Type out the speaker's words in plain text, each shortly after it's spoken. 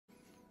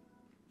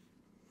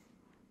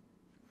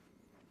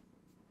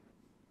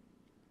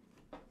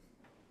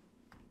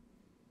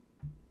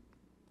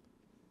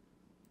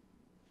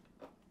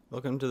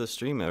Welcome to the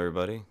stream,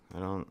 everybody. I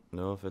don't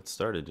know if it's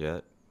started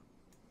yet,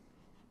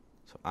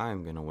 so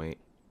I'm gonna wait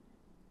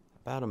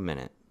about a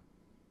minute.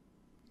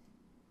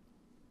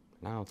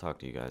 Now I'll talk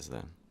to you guys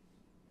then.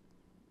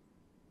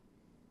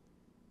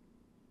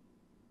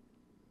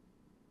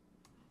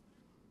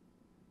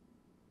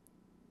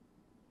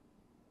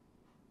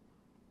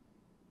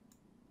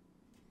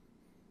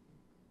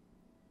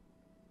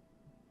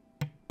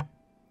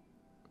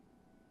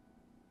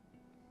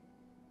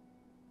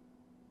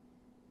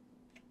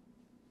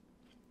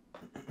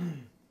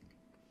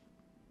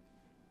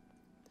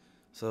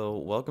 So,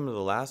 welcome to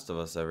The Last of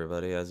Us,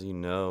 everybody. As you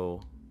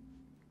know,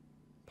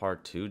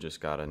 Part 2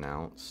 just got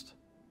announced.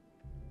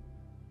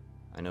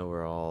 I know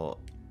we're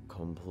all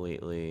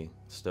completely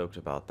stoked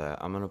about that.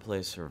 I'm gonna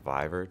play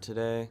Survivor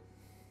today.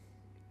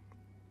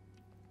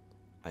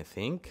 I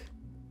think?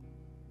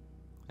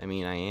 I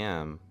mean, I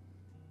am.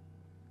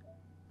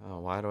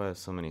 Oh, why do I have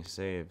so many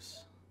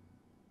saves?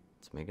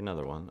 Let's make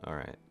another one.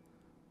 Alright.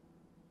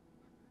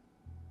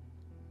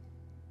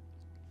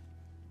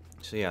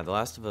 So yeah, The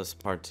Last of Us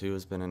Part 2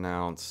 has been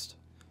announced.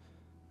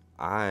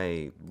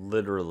 I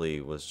literally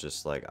was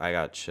just like, I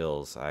got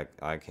chills.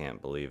 I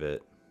can't believe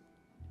it.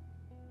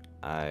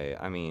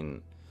 I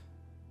mean,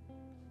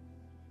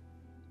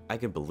 I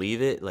could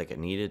believe it, like it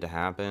needed to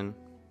happen,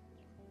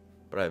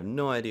 but I have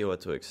no idea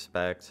what to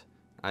expect.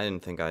 I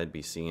didn't think I'd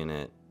be seeing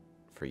it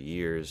for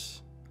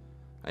years.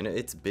 I know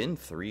it's been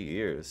 3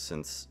 years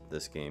since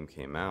this game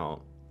came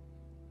out.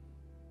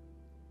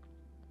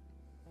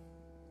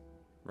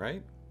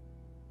 Right?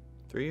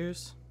 3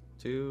 years?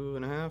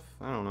 2.5?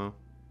 I don't know.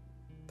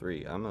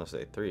 3. I'm gonna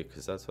say 3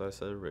 because that's what I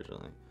said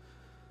originally.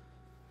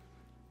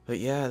 But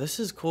yeah, this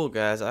is cool,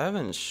 guys. I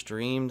haven't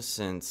streamed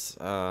since,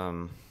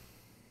 I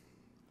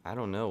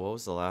don't know. What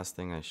was the last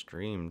thing I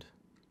streamed?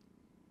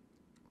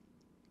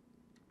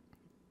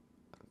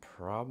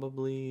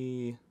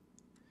 Probably,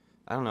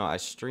 I don't know. I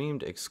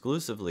streamed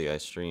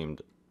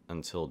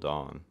Until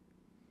Dawn.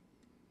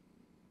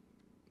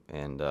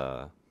 And,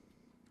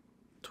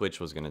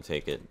 Twitch was gonna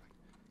take it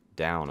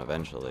down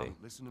eventually.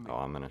 Oh,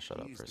 I'm gonna shut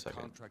up for a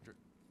second.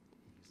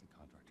 He's the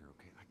contractor,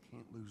 okay? I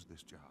can't lose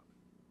this job.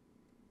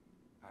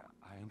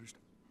 I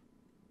understand.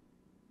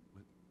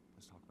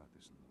 Let's talk about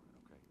this in the morning,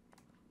 okay?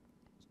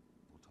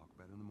 We'll talk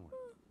about it in the morning.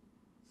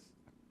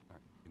 All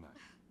right, good night.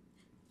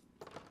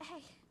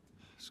 Hey.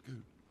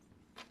 Scoot.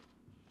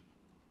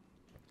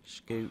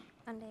 Scoot.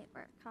 Monday at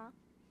work, huh?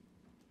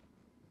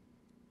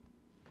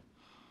 What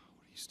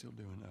are you still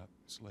doing up?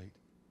 It's late.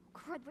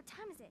 Crud, what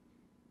time is it?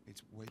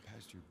 It's way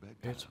past your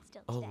bedtime. It's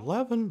Still today.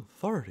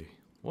 11:30.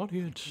 What are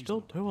you Please still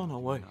don't tell me doing you do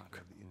awake? not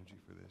have the energy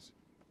for this.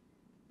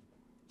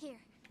 Here,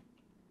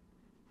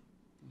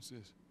 What's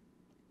this?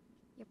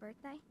 your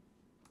birthday?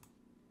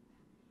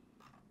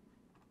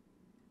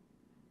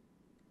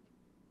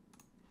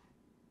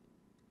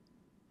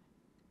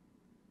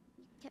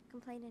 You kept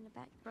complaining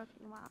about your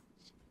broken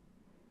watch.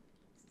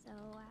 So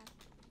I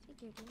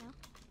figured,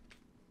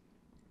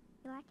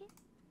 You like it?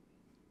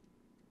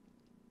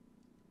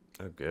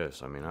 I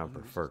guess. I mean, I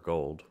prefer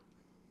gold.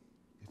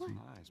 It's What?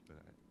 nice,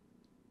 but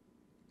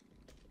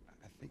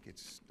I think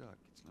it's stuck.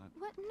 It's not.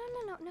 What?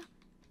 No.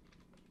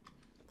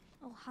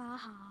 Oh, ha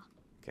ha.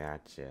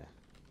 Gotcha.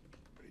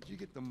 Where did you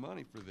get the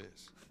money for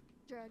this?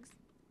 Drugs.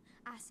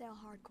 I sell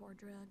hardcore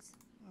drugs.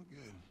 Oh,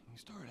 good. You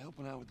started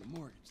helping out with the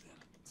mortgage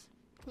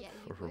then. Yeah,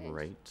 you wish.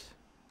 Right.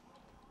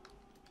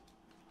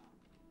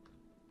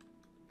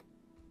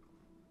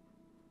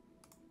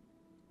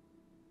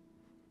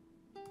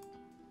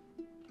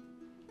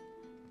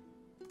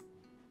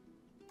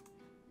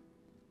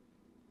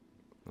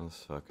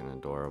 That's fucking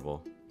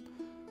adorable.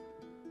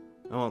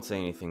 I won't say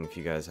anything if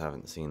you guys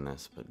haven't seen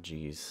this, but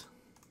geez.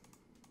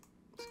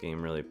 This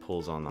game really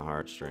pulls on the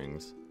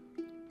heartstrings.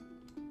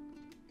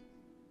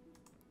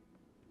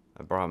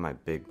 I brought my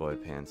big boy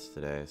pants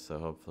today, so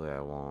hopefully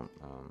I won't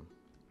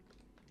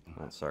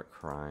start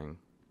crying.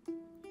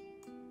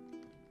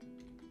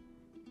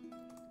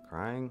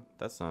 Crying?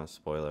 That's not a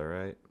spoiler,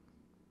 right?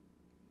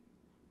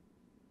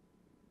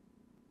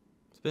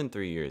 It's been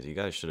 3 years. You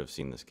guys should have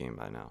seen this game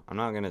by now. I'm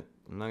not gonna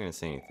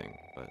say anything,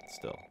 but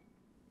still.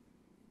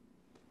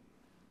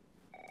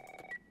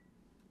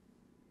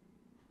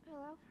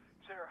 Hello?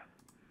 Sarah,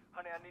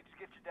 honey, I need to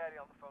get your daddy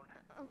on the phone.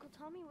 Uncle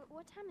Tommy,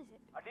 what time is it?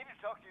 I need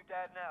to talk to your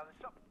dad now.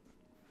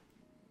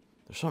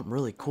 There's something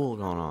really cool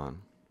going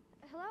on.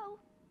 Hello?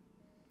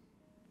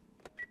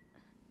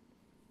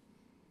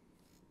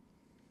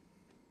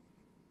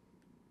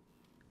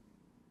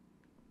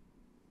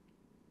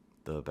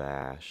 The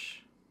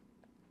Bash.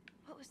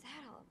 What was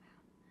that all about?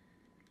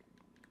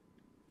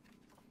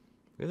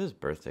 Look at this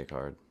birthday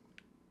card.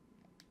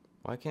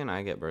 Why can't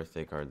I get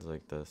birthday cards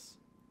like this?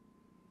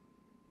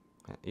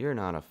 You're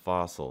not a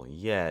fossil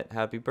yet.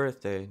 Happy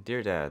birthday,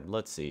 dear Dad.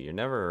 Let's see, you're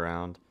never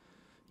around.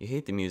 You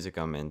hate the music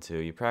I'm into.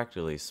 You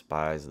practically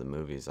despise the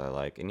movies I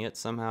like, and yet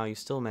somehow you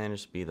still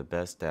manage to be the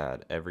best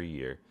dad every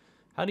year.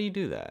 How do you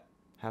do that?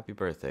 Happy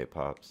birthday,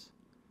 Pops.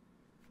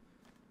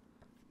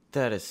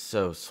 That is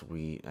so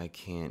sweet. I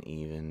can't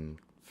even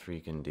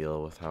freaking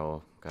deal with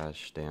how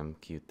gosh damn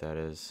cute that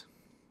is.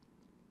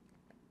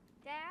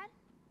 Dad?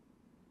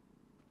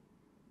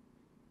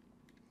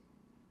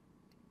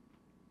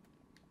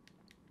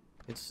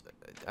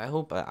 I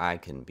hope I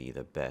can be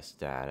the best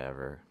dad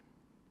ever.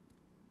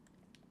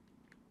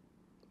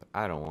 But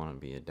I don't want to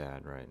be a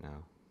dad right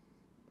now.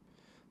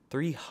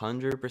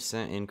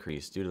 300%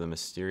 increase due to the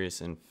mysterious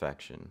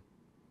infection.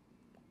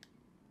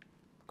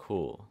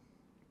 Cool.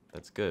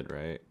 That's good,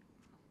 right?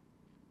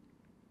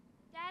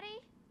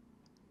 Daddy?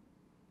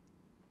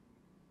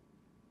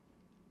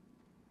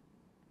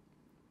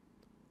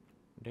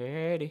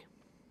 Daddy.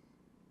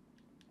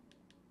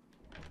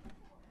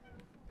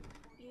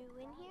 You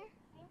in here?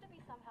 Seem to be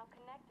somehow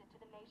connected to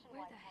the Where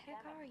nationwide the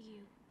heck pandemic. are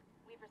you?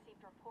 We've received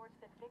reports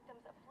that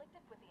victims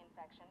afflicted with the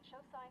infection show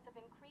signs of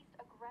increased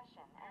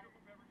aggression and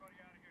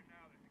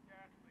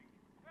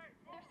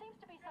there seems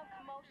to be some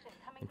commotion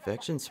coming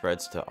Infection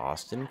spreads to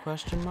Austin,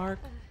 question mark?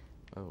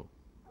 Oh.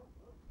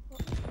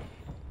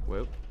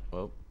 Whoop,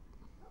 whoop.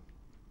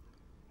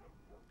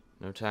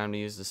 No time to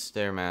use the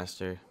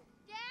Stairmaster.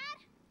 Dad?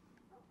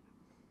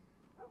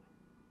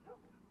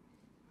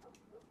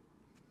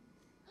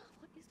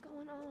 What is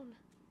going on?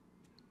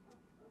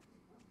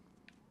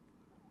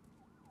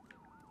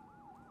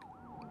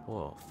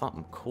 Whoa,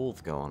 something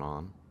cool's going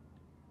on.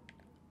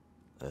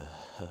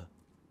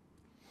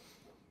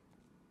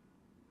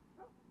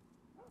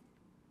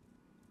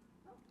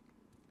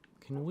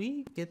 Can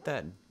we get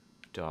that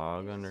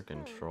dog under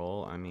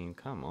control? I mean,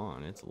 come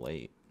on, it's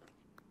late.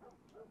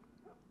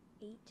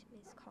 8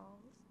 missed calls.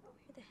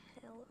 Where the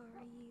hell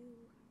are you?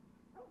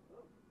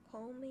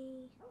 Call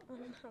me on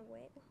my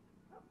way.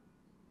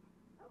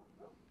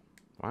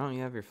 Why don't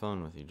you have your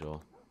phone with you,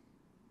 Joel?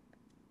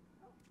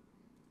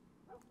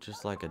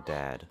 Just like a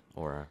dad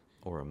or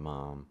a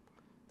mom.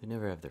 They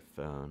never have their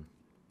phone.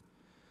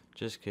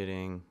 Just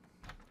kidding.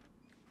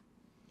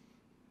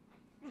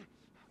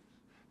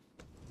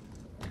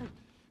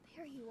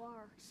 There you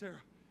are. Sarah,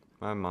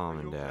 My mom Are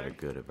and you dad are okay?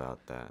 good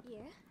about that. Yeah?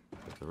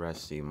 But the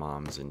rest of you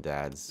moms and does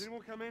dads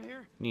anyone come in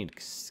here? need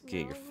to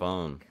get your No,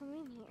 phone. Come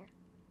in here.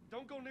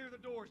 Don't go near the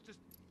doors. Just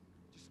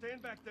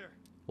stand back there.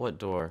 What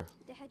door?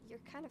 Dad, you're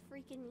kind of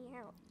freaking me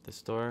out.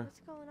 This door? What's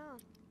going on?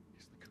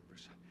 It's the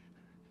Coopers.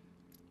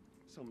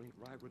 Something ain't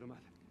right with them. I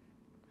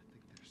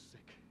think they're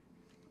sick.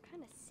 I'm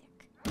kind of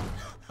sick.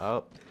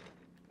 Oh.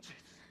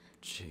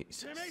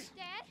 Jesus. Jimmy!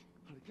 Dad?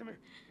 Honey, come here.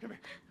 Come here.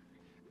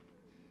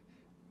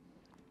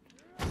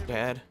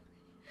 Dad?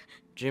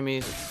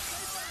 Jimmy's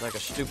like a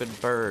stupid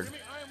bird. Jimmy,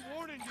 I am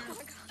warning you.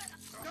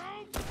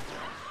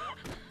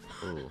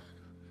 Don't! Ooh.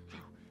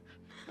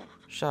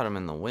 Shot him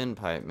in the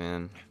windpipe,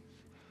 man.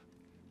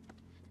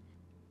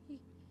 You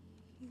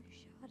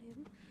shot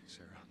him.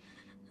 Sarah,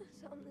 I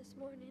saw him this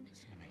morning.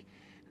 listen to me.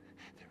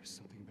 There is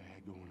something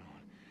bad going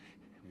on.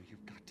 And we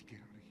have got to get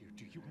out of here.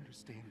 Do you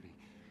understand me?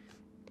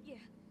 Yeah.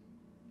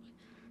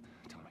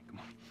 Tommy, come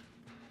on.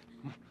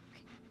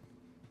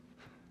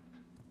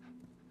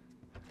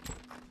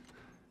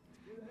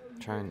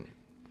 Try and.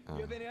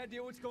 You have any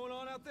idea what's going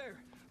on out there?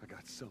 I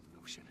got some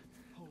notion.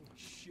 Holy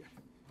shit.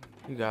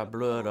 You got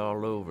blood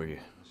all over you.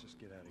 Let's just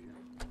get out of here.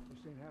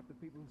 You're saying half the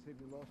people in the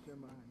city lost their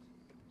minds.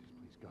 Just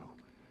please go.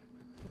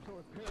 Some sort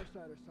of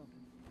parasite or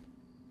something.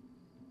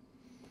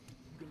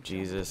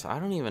 Jesus, I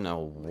don't even know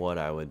what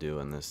I would do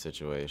in this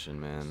situation,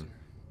 man.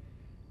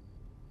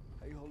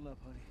 How you holding up,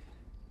 honey?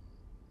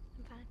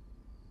 I'm fine.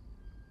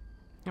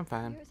 I'm You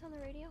fine. hear us on the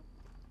radio?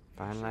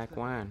 Fine like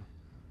wine.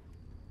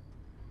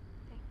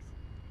 Thanks.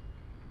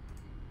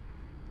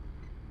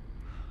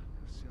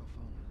 No cell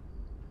phone.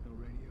 No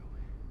radio.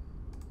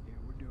 Yeah,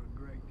 we're doing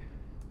great.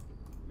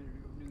 Minute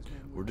ago,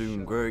 newsman We're wouldn't doing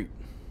shut up. great.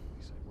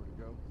 You say where to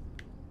go?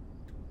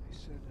 He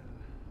said,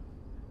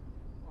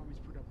 Army's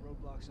put up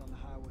roadblocks on the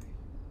highway.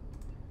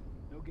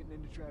 No getting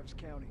into Travis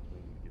County. We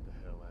need to get the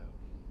hell out.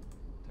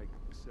 Take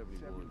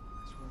 71. That's where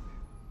we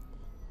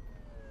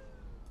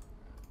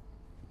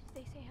Did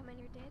they say how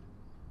many are dead?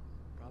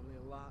 Probably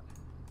a lot.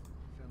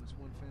 Found this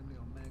one family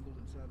all mangled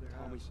inside their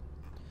Tommy's. house.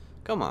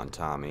 Come on,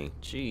 Tommy.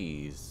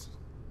 Jeez.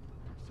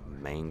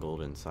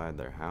 Mangled inside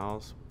their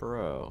house?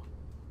 Bro.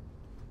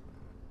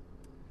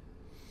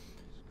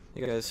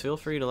 You guys, feel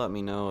free to let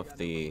me know if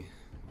the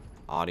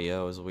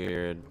audio is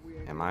weird.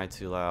 Am I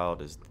too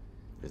loud? Is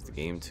the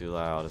game too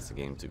loud? Is the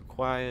game too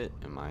quiet?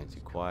 Am I too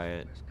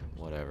quiet?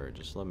 Whatever,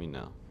 just let me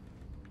know.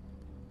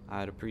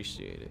 I'd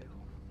appreciate it.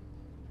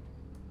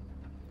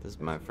 This is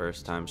my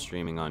first time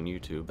streaming on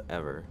YouTube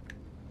ever.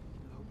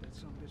 I hope that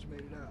some bitch made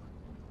it out.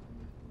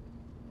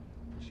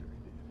 Sure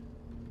he did.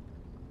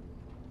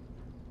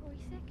 Are we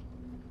sick?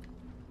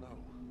 No,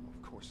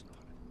 of course not.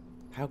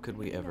 How could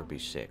we ever be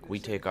sick? We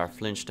take our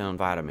Flintstone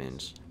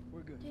vitamins.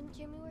 We're good. Didn't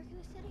Jimmy work in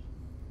the city?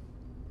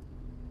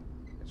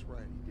 That's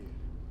right, he did.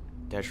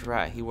 That's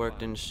right, he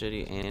worked in the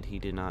city and he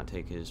did not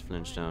take his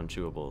Flintstone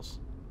chewables.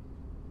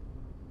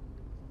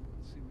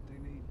 Let's see what they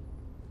need.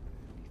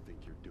 What do you think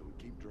you're doing?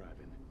 Keep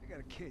driving. I got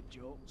a kid,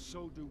 Joel.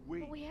 So do we.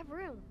 But we have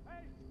room.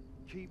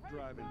 Keep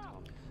driving,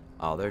 Tommy.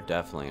 Oh, they're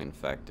definitely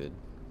infected.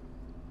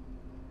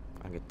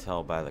 I could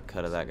tell by the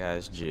cut of that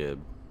guy's jib.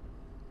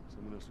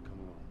 Someone else will come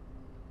along.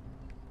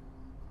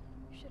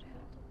 You should have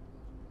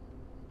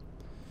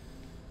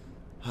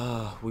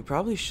helped him. We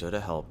probably should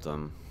have helped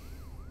him.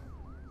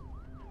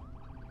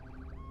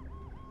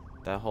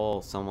 That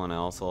whole someone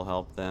else will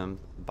help them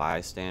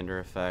bystander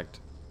effect,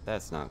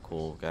 that's not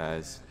cool,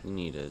 guys. You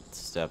need to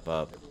step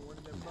up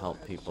and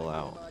help people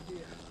out. We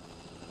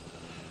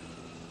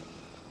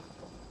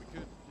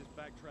could just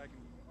backtrack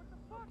and...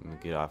 I'm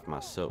gonna get off my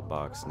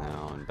soapbox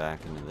now and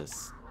back into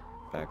this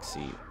back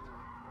seat.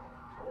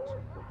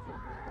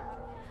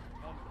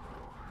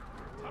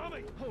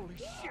 Tommy! Holy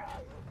shit!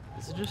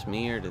 Is it just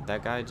me, or did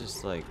that guy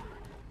just like...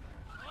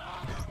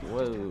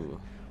 Whoa.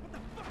 What the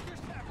fuck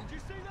just happened? Did you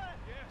see that?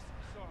 Yes,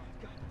 I saw it.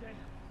 God damn.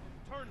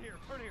 Turn here,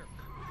 turn here.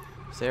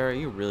 Sarah,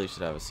 you really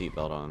should have a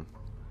seatbelt on.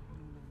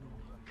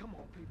 Come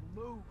on, people,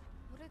 move.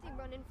 What are they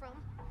running from?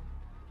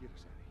 Get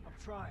us out of here. I'm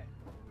trying.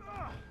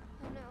 Oh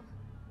no.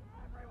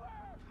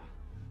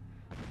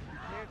 You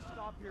can't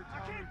stop here,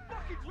 Tommy. I can't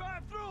fucking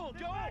drive through them,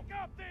 Joe! Back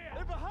up there!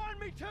 They're behind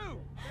me,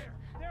 too!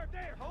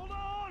 There! Hold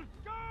on!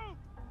 Go!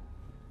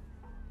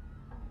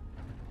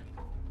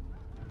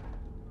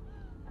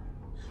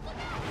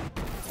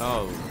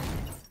 Oh.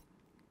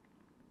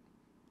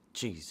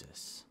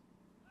 Jesus.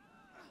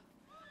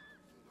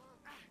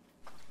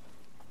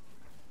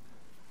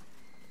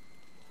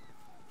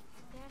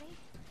 Daddy?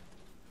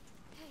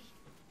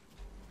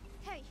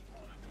 Hey.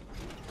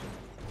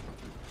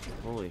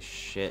 Holy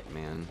shit,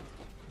 man.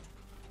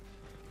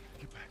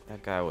 Get back.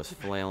 That guy was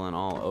flailing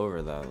all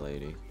over that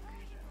lady.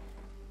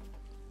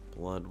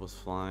 Blood was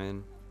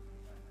flying.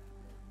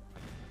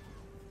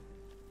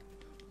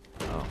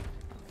 Oh.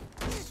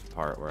 This is the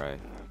part where I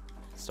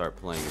start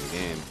playing the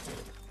game.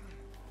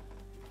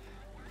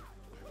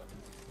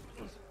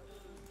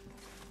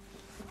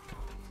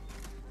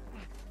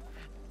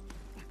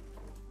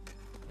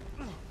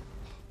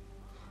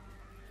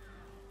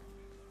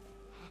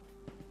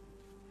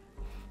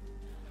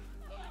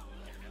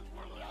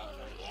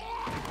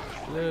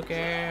 Look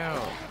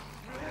out!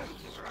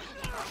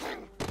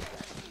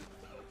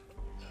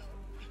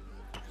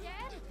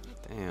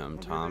 Damn,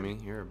 Tommy,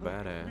 you're a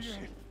badass.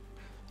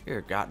 You're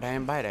a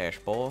goddamn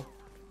badass, boy.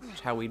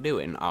 That's how we do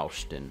it in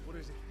Austin. What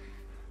is it?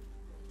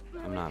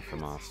 I'm not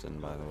from Austin,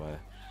 by the way.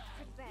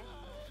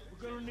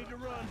 We're gonna need to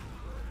run.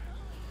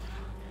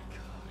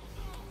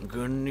 I'm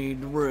gonna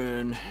need to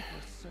run.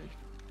 It's safe.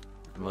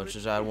 Much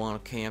as I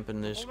want to camp in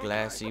this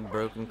glassy,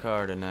 broken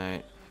car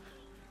tonight.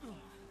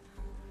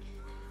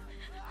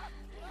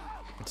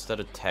 Instead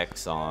of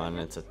Texon,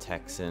 it's a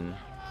Texan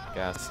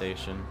gas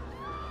station.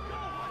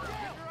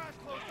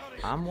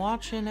 I'm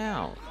watching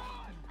out.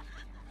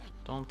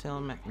 Don't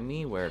tell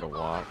me where to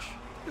watch.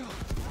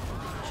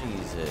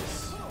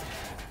 Jesus.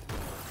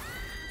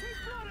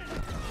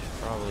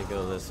 Probably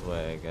go this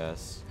way, I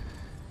guess.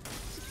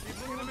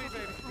 Keep looking at me,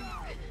 baby.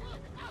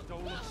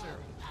 Don't look,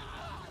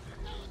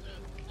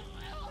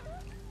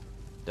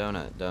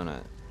 Sarah.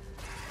 Donut.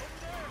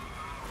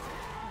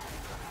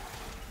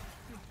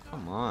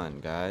 Come on,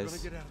 We're gonna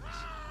guys. get out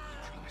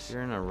of this.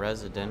 You're in a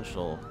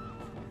residential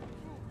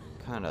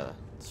kind of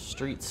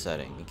street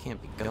setting. You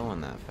can't be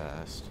going that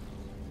fast.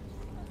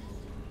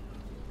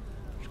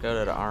 Let's go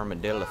to the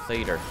Armadillo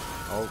Theater.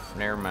 Oh,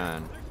 never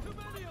mind.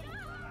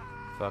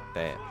 Fuck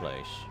that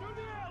place.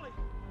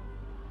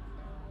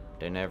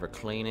 They never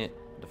clean it.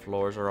 The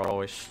floors are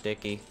always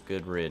sticky.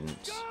 Good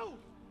riddance.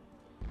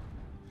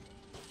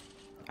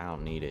 I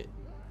don't need it.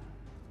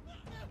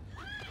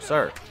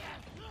 Sir.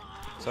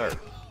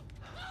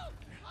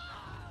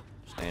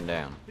 Stand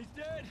down. He's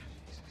dead.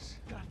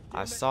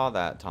 I saw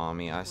that,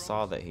 Tommy. I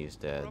saw that he's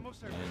dead. You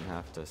didn't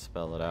have to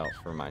spell it out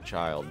for my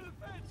child.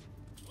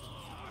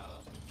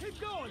 Keep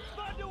going.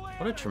 Find your way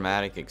What a out.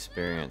 traumatic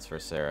experience for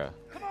Sarah.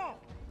 Come on.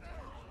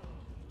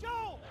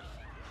 Joe.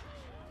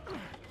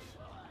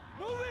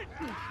 Move it.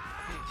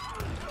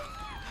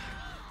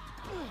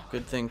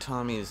 Good thing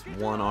Tommy's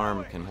one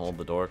arm can hold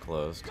the door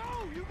closed. Go.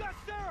 You got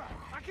Sarah.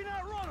 I can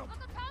outrun him.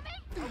 Uncle Tommy?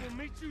 I will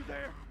meet you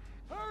there.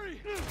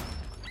 Hurry.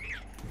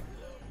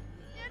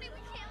 Daddy,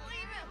 we can't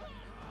leave him.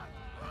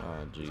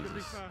 Oh, It's gonna be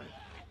Jesus. fine.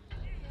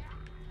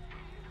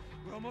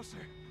 We're almost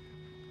there.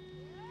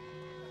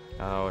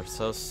 Oh, we're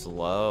so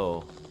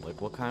slow.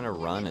 Like, what kind of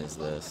run is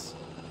this?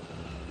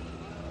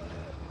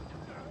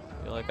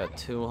 You're like a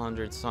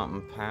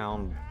 200-something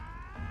pound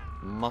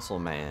muscle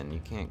man. You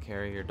can't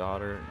carry your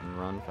daughter and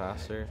run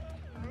faster?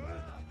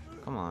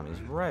 Come on,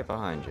 he's right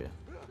behind you.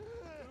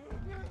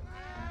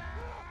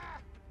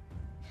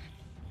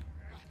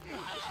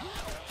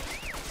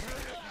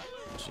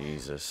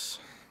 Jesus.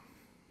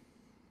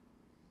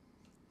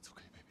 It's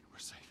okay, baby. We're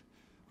safe.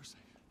 We're safe.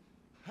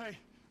 Hey,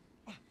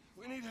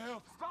 we need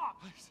help.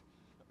 Stop! Please.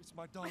 It's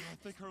my daughter. I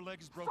think her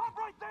leg is broken. Stop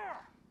right there!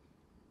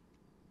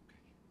 Okay.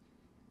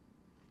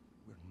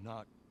 We're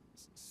not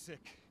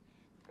sick.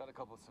 Got a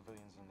couple of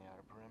civilians in the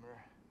outer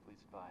perimeter.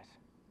 Please advise.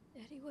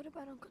 Daddy, what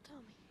about Uncle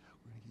Tommy?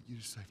 We're gonna get you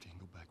to safety and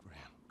go back for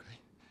him, okay?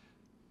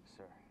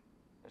 Sir,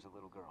 there's a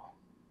little girl.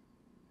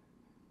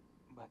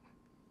 But...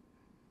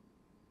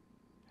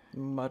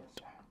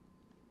 But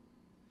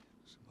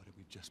Somebody,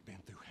 we've just been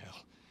through hell.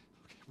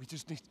 Okay, we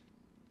just need...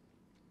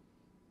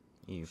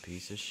 You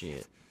piece of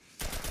shit.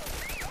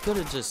 Could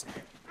have just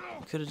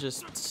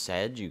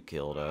said you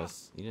killed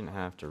us. You didn't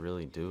have to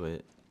really do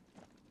it.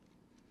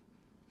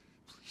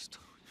 Please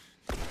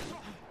don't.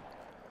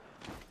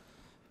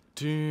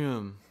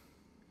 Damn.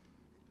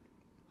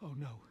 Oh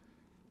no.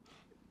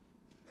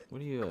 What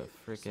are you, a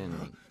freaking...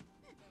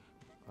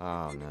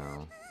 Oh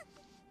no.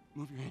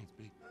 Move your hands,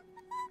 babe.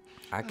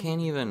 I can't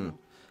even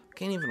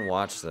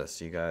watch this,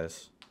 you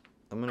guys.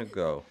 I'm gonna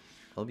go.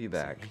 I'll be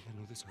back. I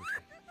know this hurts,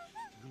 baby.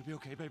 You're gonna be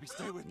okay, baby.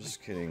 Stay with me.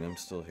 Just kidding, I'm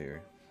still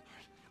here.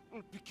 I'm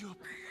gonna pick you up.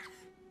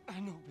 I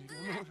know, baby.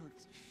 I know it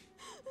hurts.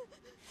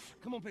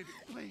 Come on, baby.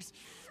 Please.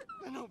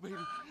 I know, baby.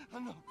 I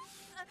know.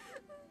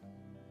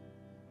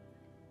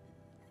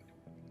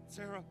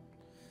 Sarah.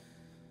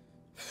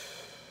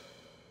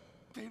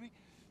 Baby.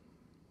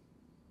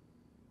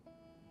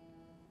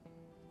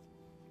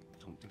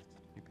 Don't do this to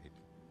me, baby.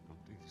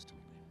 Don't do this to me,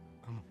 baby.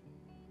 Come on.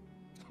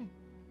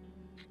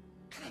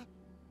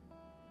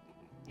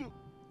 No.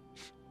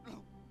 No.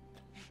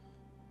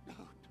 No.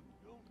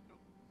 No. No.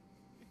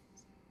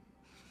 Please.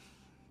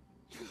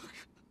 Please. Please.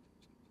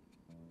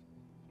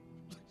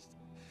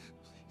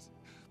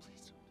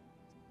 Please. Please.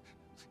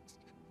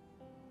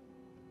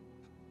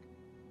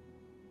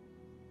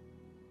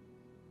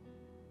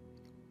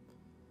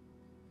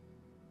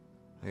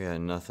 I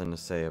got nothing to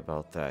say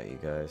about that, you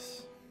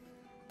guys.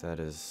 That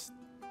is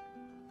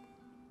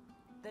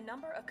The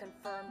number of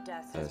confirmed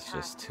deaths That's has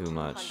just passed too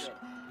much.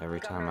 200. Every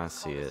time I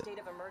see it. State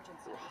of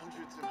emergency.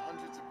 Hundreds and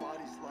hundreds of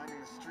bodies lining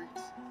the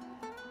streets.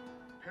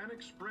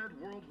 Panic spread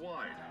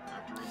worldwide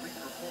after a leaked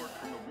report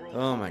from the World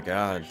Oh my Health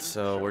god, Organization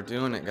so we're showed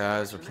doing it,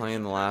 guys. We're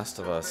playing The Last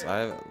of Us.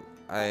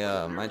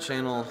 My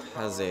channel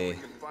has a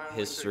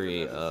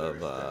history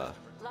of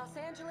Los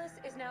Angeles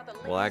is now the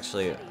well, latest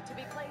actually, city to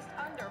be placed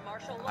under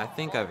martial law. I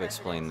think All I've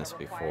explained this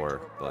residents are required before,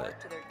 to report but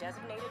to their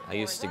designated I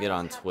used to get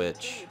on quarantine Twitch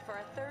continued for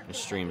a third and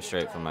stream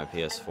straight from my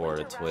consecutive day, PS4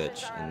 to and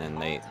Twitch, winter and then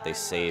rations are they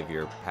save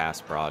your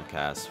past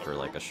broadcasts for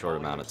like a short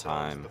amount of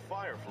time.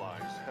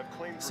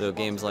 So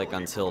games like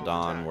Until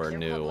Dawn were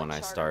new when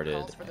I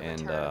started,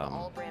 and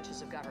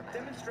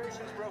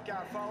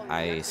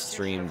I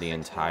streamed the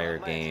entire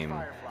game.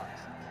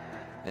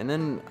 And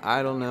then,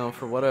 I don't know,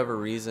 for whatever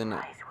reason,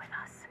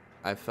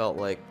 I felt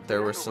like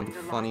there were some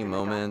funny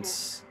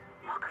moments,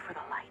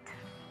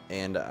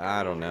 and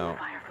I don't know.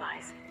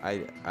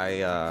 I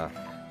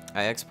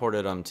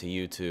exported them to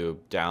YouTube,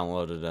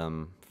 downloaded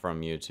them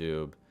from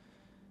YouTube,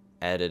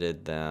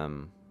 edited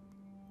them,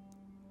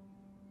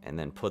 and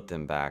then put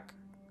them back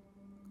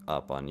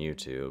up on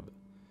YouTube.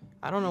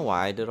 I don't know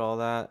why I did all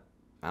that.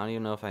 I don't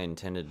even know if I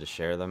intended to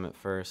share them at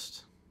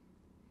first,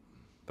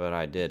 but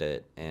I did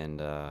it,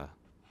 and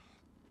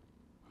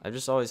I've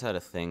just always had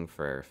a thing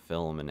for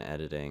film and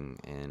editing,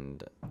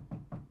 and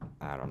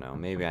I don't know,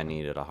 maybe I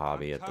needed a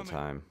hobby at the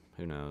time.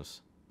 Who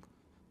knows?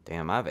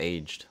 Damn, I've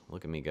aged.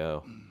 Look at me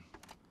go.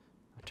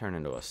 I turned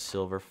into a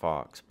silver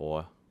fox,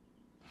 boy.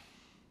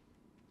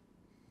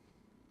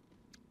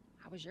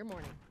 How was your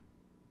morning?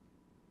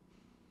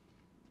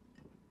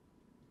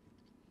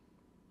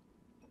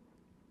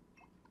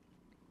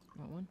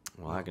 Want one?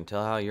 Well, I can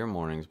tell how your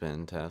morning's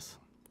been, Tess.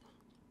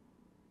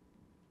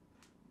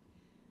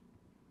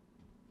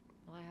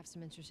 Well, I have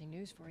some interesting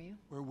news for you.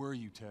 Where were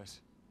you,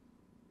 Tess?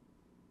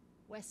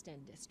 West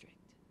End District.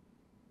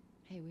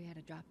 Hey, we had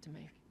a drop to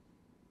make.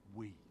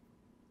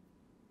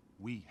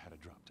 We had a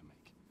drop to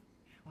make.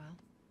 Well,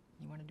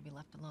 you wanted to be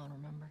left alone,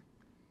 remember?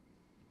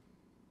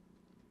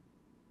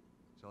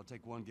 So I'll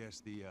take one guess.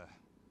 The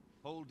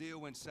whole deal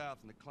went south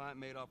and the client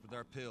made off with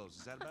our pills.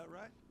 Is that about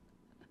right?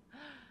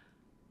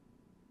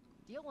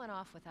 Deal went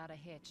off without a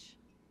hitch.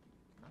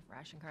 Enough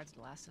ration cards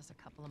to last us a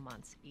couple of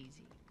months,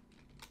 easy.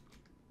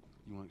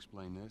 You want to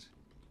explain this?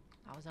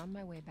 I was on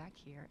my way back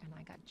here, and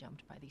I got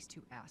jumped by these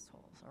two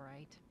assholes, all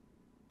right?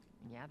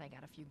 And yeah, they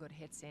got a few good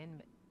hits in,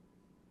 but...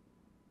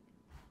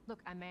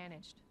 Look, I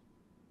managed.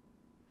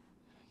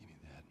 Give me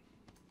that.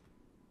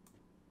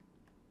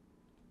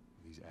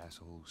 Are these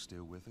assholes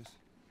still with us?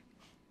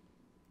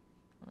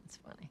 That's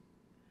funny.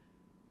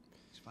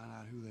 Let's find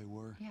out who they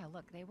were. Yeah,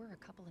 look, they were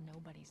a couple of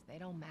nobodies. They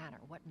don't matter.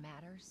 What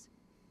matters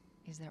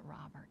is that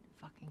Robert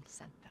fucking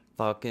sent them.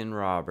 Fucking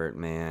Robert,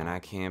 man. I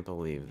can't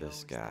believe He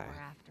this knows that guy.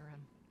 we're after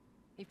him.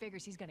 He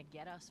figures he's gonna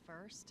get us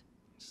first.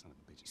 Son of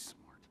a bitch, he's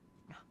smart.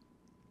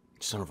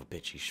 Son of a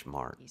bitch, he's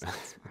smart. He's not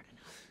smart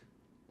enough.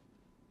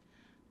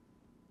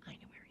 I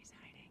know where he's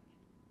hiding.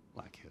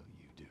 Like hell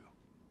you do.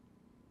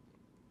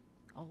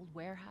 Old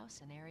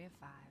warehouse in Area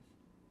 5.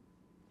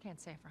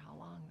 Can't say for how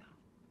long,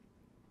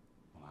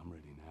 though. Well, I'm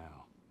ready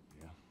now.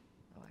 Yeah?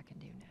 Oh, I can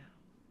do now.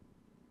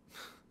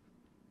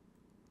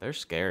 They're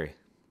scary.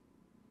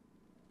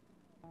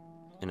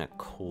 In a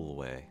cool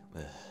way.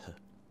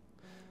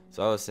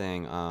 So I was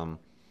saying,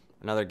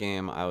 another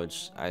game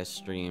I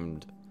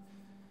streamed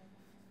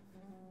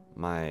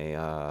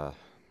my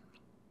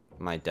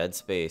my Dead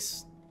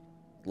Space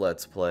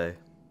Let's Play.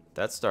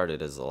 That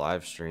started as a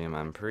live stream.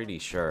 I'm pretty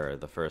sure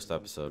the first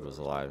episode was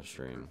a live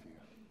stream.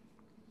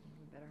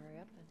 We better hurry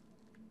up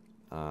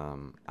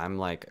then. I'm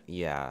like,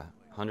 yeah,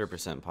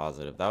 100%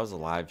 positive. That was a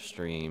live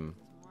stream.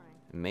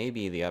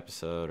 Maybe the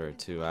episode or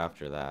two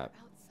after that.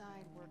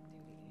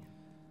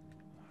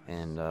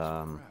 And,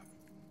 I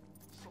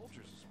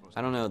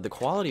don't know, the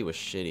quality was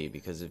shitty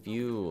because if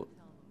you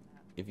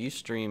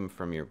stream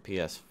from your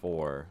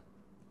PS4,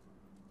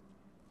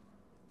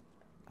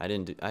 I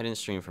didn't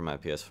stream from my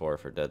PS4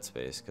 for Dead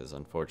Space because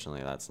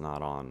unfortunately that's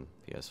not on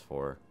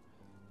PS4.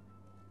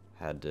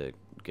 Had to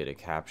get a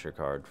capture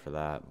card for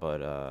that,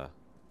 but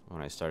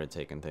when I started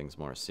taking things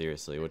more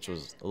seriously, which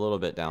was a little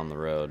bit down the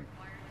road,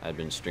 I'd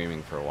been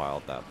streaming for a while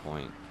at that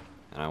point,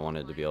 and I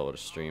wanted to be able to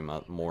stream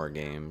up more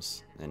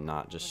games and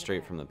not just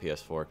straight from the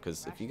PS4,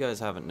 because if you guys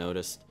haven't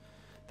noticed,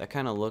 that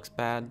kind of looks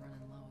bad.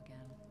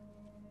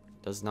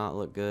 Does not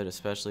look good,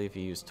 especially if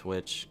you use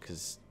Twitch,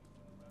 because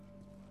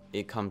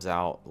it comes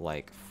out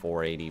like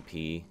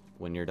 480p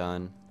when you're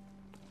done.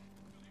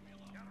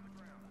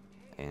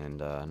 And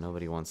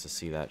nobody wants to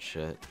see that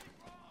shit.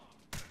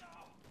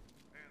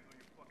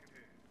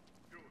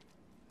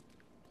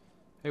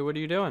 Hey, what are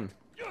you doing?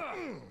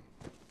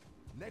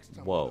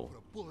 Whoa.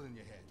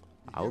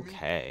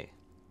 Okay.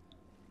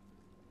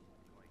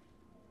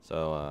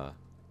 So,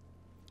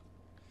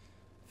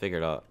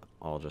 figured out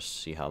I'll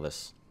just see how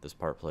this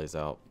part plays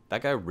out.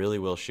 That guy really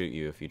will shoot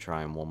you if you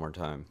try him one more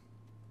time.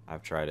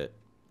 I've tried it.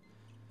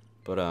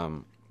 But,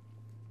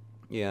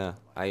 yeah,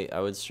 I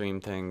would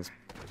stream things.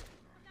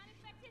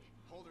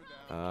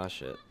 Ah,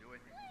 shit.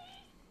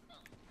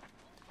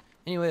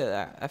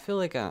 Anyway, I feel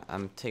like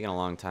I'm taking a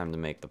long time to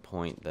make the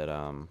point that,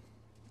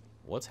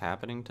 what's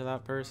happening to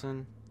that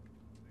person?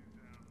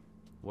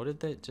 What did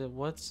they do?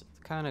 What's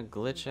kind of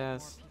glitch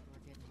ass?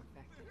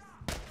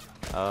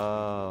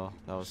 Oh,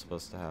 that was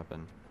supposed to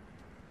happen.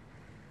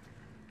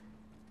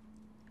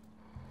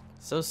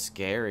 So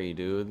scary,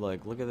 dude.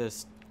 Like, look at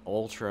this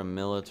ultra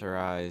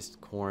militarized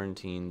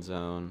quarantine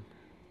zone.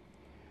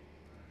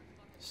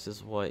 This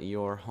is what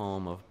your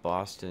home of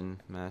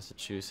Boston,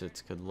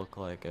 Massachusetts could look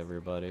like,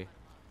 everybody.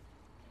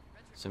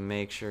 So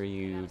make sure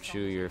you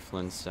chew your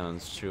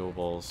Flintstones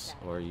chewables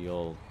or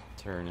you'll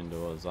turn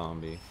into a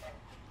zombie.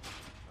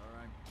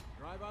 Alright,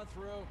 drive on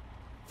through.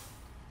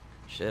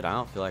 Shit, I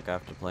don't feel like I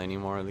have to play any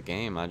more of the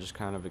game. I just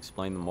kind of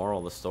explained the moral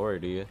of the story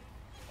to you.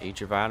 Eat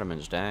your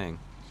vitamins, dang.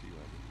 See you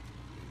later.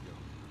 There you go.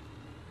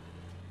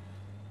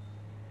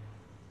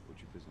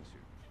 What's your business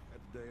here?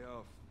 Had the day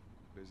off.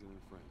 Visiting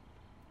a friend.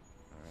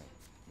 All right,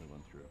 move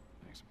on through.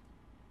 Thanks.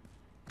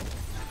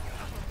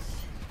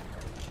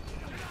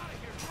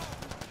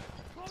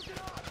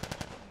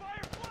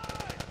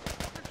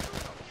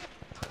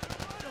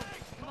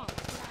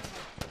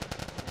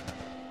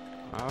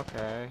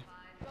 Okay.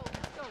 Go,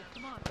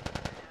 come on.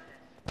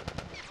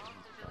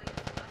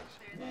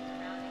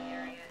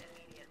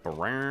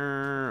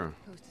 Brrrr.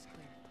 Coast is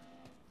clear.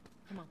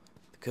 Come on.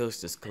 The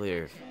coast is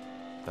clear.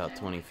 About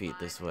 20 feet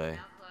this way.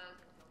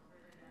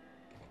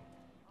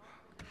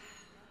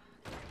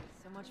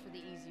 So much for the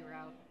easy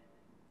route.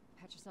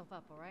 Patch yourself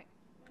up, alright?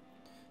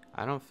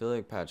 I don't feel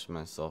like patching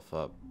myself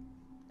up.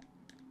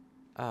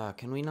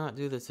 Can we not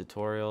do the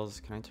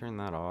tutorials? Can I turn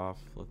that off?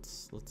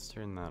 Let's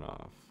turn that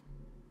off.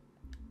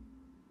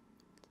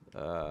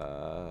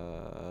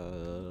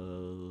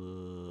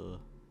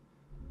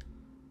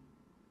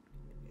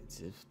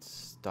 Just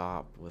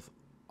stop with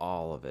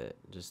all of it.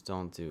 Just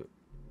don't do.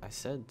 I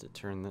said to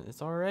turn that.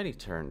 It's already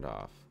turned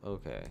off.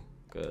 Okay,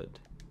 good.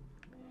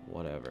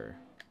 Whatever.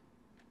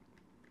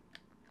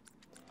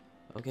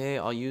 Okay,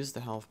 I'll use the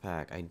health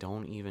pack. I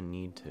don't even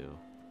need to.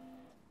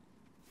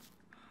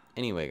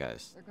 Anyway,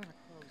 guys, They're gonna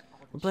close all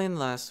the we're playing The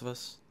Last of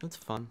Us. It's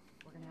fun.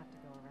 We're gonna have to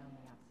go around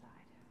the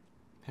outside.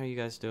 How are you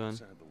guys doing?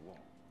 Inside the wall.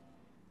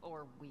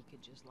 Or we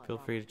could just let Feel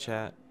free to Robert go.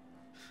 chat.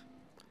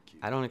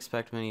 I don't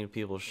expect many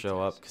people to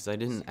show up because I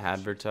didn't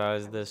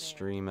advertise this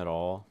stream at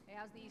all. Hey,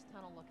 how's the east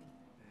tunnel looking?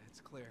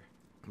 It's clear.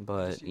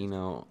 But, you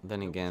know,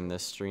 then again,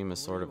 this stream is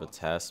sort of a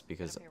test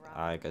because,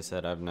 like I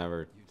said, I've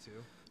never You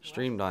too?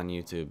 streamed on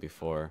YouTube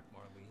before.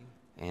 Marlene?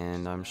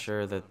 And I'm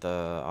sure that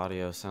the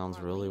audio sounds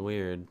really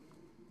weird.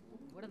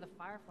 What do the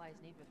Fireflies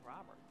need with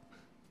Robert?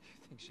 You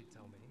think she'd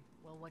tell me?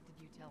 Well, what did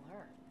you tell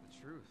her? The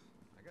truth.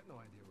 I got no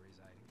idea where he's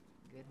hiding.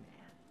 Good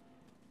man.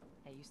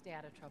 Hey, you stay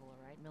out of trouble,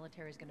 alright?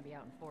 Military's gonna be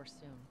out in force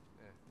soon.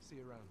 Yeah, see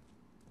you around.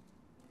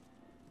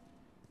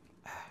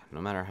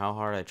 No matter how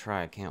hard I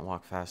try, I can't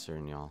walk faster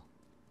than y'all.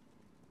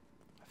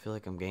 I feel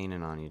like I'm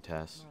gaining on you,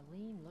 Tess.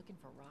 Marlene looking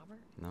for Robert?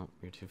 Nope,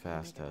 you're too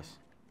fast, Think of Tess.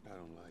 I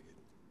don't like it.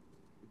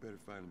 We better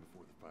find him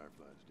before the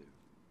Fireflies do.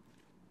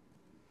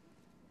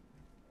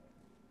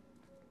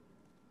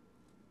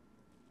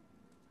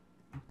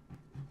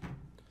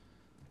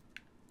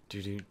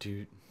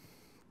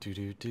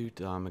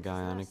 I'm a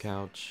guy on a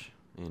couch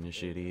in a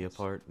shitty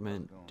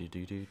apartment.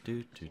 Stirring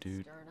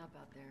up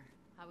out there.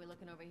 How we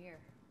looking over here?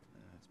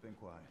 It's been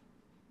quiet.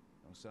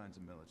 No signs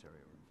of military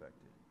or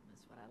infected.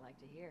 That's what I like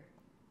to hear.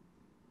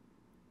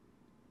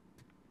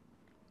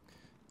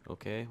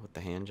 Okay, with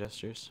the hand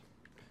gestures.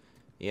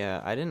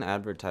 Yeah, I didn't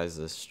advertise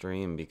this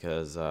stream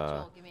because,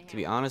 Joel, give me a to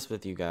be hand. honest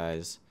with you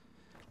guys,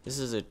 this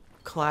is a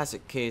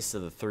classic case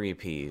of the 3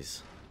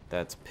 Ps.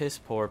 That's piss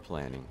poor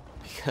planning.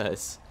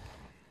 because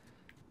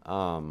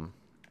well,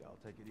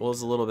 it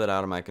was a little bit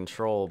out of my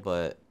control,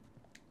 but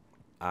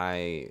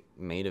I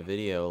made a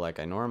video like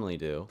I normally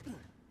do,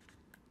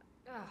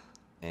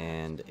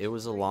 and it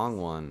was a long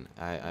one.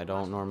 I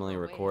don't normally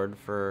record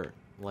for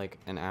like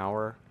an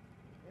hour,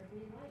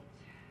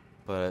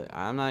 but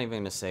I'm not even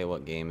gonna say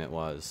what game it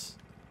was.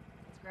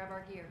 Let's grab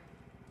our gear.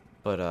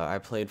 But I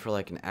played for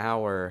like an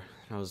hour.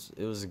 It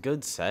was a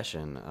good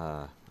session.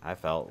 I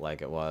felt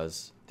like it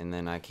was, and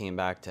then I came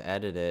back to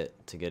edit it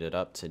to get it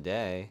up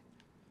today.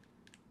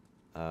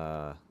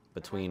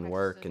 Between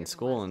work and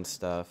school and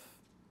stuff,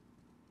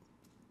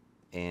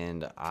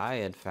 and I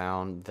had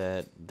found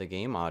that the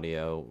game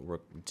audio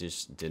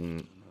just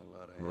didn't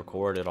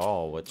record at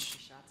all,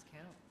 which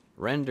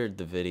rendered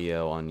the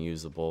video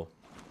unusable.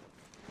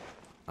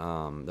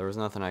 There was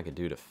nothing I could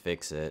do to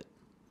fix it,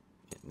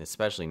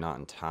 especially not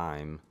in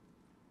time.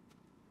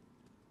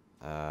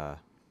 Got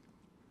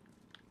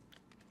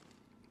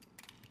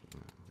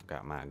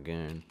my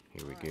gun.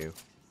 Here we go.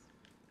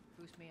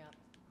 Boost me up.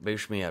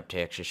 Boost me up,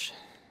 Texas.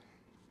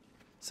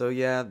 So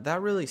yeah,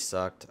 that really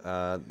sucked.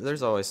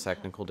 There's always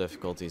technical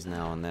difficulties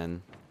now and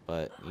then,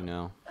 but you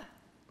know,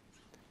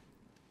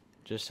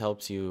 just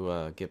helps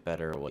you get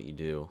better at what you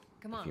do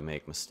if you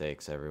make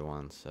mistakes,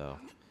 everyone. So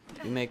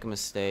if you make a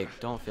mistake,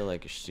 don't feel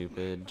like you're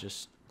stupid.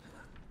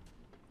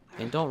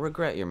 And don't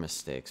regret your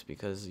mistakes,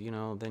 because you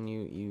know, then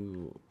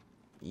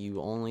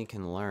you only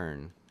can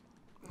learn.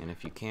 And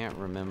if you can't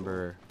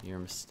remember your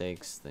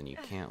mistakes, then you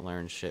can't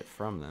learn shit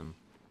from them.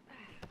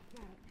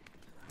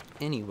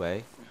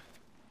 Anyway,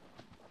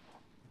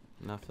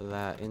 enough of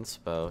that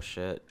inspo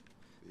shit.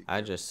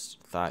 I just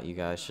thought you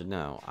guys should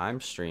know I'm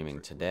streaming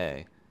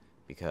today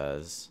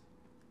because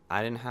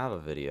I didn't have a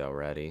video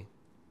ready.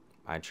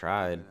 I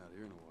tried,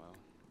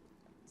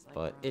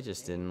 but it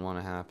just didn't want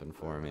to happen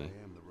for me.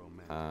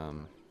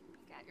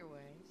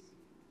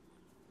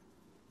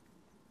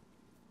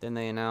 Then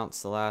they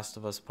announced The Last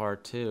of Us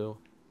Part 2,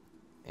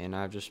 and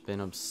I've just been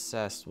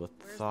obsessed with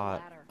the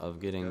thought of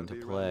getting to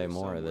play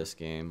more of this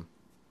game.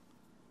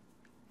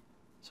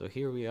 So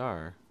here we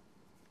are.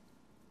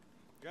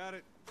 Got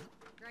it.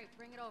 Great,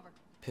 bring it over.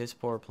 Piss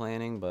poor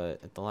planning,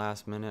 but at the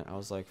last minute I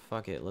was like,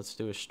 fuck it, let's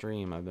do a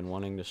stream. I've been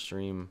wanting to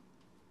stream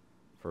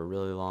for a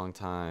really long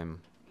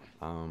time.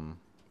 And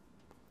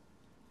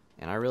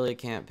I really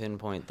can't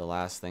pinpoint the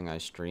last thing I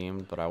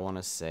streamed, but I want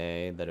to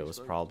say that it was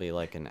probably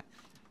like an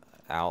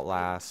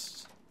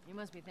Outlast. You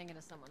must be thinking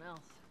of someone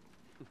else.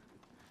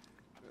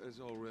 It's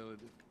all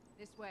relative.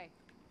 This way.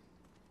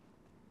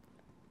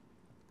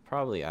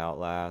 Probably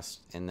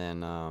Outlast, and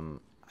then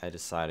I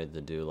decided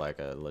to do like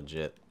a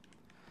legit,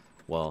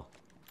 well,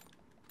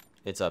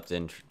 it's up to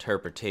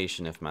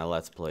interpretation if my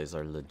Let's Plays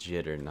are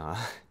legit or not.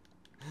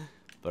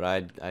 But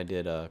I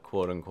did a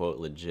quote-unquote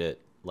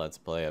legit Let's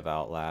Play of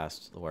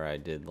Outlast, where I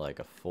did like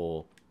a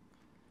full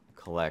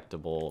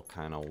collectible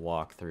kind of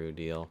walkthrough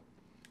deal,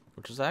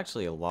 which was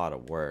actually a lot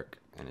of work,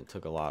 and it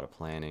took a lot of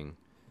planning.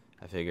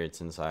 I figured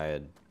since I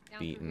had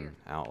beaten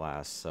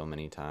Outlast so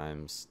many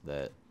times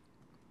that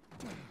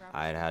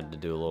I had to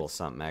do a little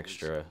something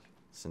extra,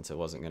 since it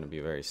wasn't going to be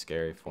very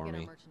scary for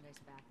me.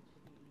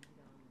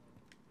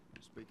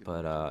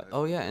 But,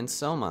 oh yeah, and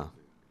Soma.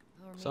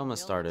 Soma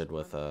started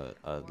with a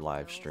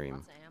live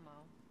stream.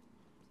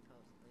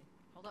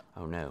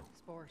 Oh no.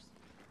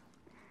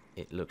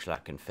 It looks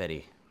like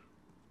confetti.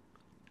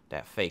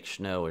 That fake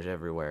snow is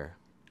everywhere.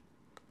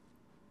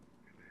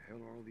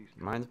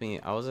 Reminds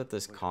me, I was at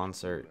this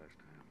concert.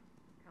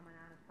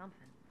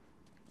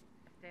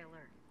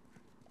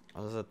 I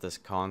was at this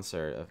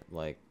concert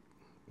like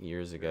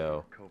years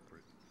ago,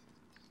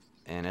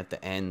 and at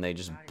the end they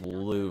just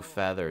blew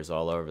feathers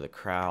all over the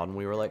crowd, and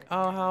we were like,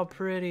 oh, how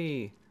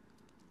pretty.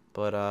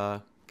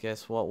 But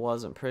guess what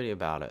wasn't pretty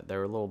about it? They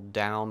were little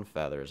down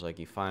feathers like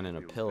you find in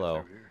a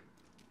pillow,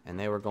 and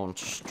they were going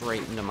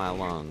straight into my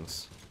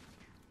lungs.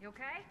 You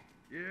okay?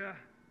 Yeah.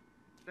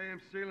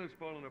 Damn ceiling's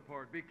falling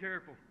apart. Be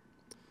careful.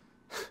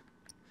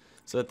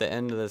 So at the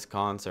end of this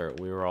concert,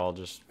 we were all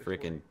just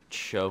freaking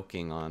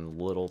choking on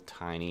little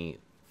tiny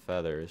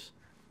feathers.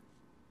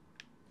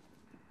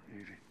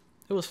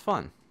 It was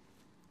fun.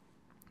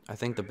 I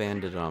think the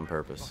band did it on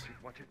purpose.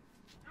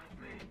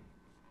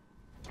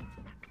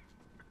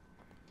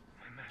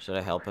 Should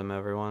I help him,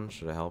 everyone?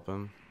 Should I help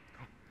him?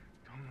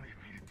 Don't leave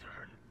me to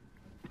turn.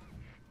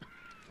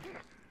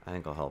 I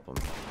think I'll help him.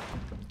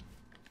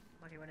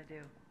 What do you want to do?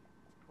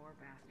 Poor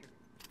bastard.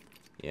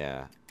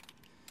 Yeah.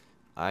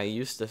 I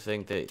used to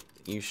think that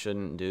you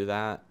shouldn't do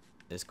that,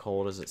 as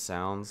cold as it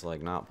sounds,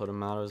 like not put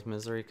him out of his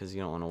misery, because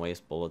you don't want to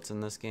waste bullets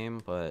in this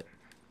game, but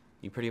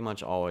you pretty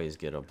much always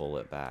get a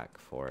bullet back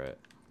for it.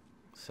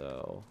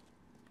 So,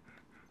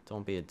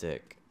 don't be a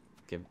dick.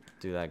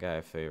 Do that guy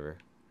a favor.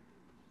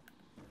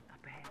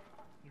 Up ahead.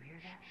 You hear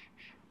that?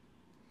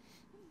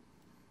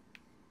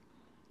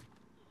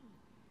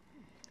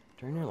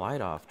 Turn your light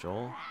off,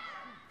 Joel.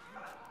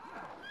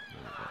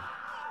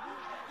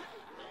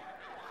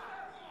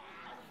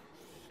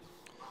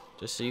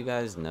 Just so you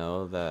guys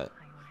know that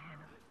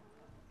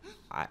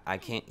I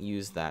can't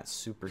use that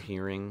super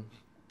hearing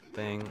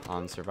thing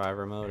on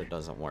survivor mode, it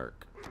doesn't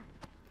work.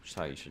 Just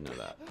how you should know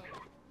that.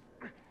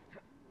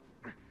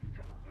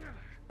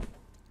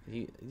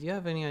 Do you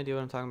have any idea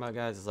what I'm talking about,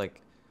 guys? It's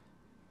like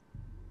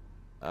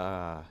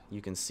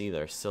you can see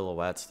their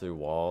silhouettes through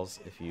walls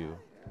if you...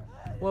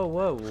 Whoa,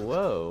 whoa,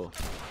 whoa.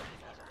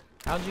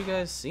 How'd you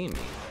guys see me?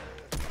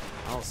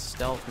 I'll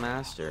stealth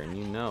master and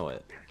you know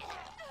it.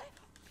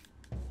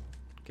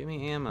 Give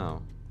me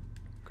ammo.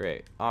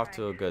 Great. Off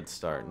to a good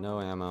start.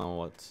 No ammo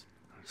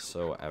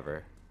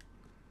whatsoever.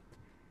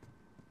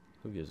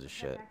 Who gives a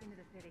shit?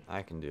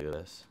 I can do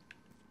this.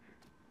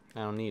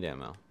 I don't need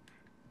ammo.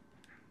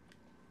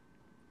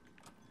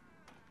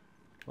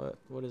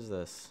 What is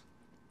this?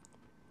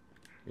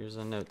 Here's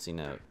a notesy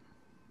note.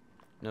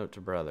 Note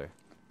to brother.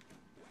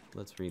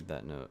 Let's read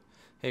that note.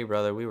 Hey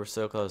brother, we were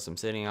so close. I'm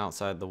sitting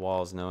outside the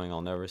walls knowing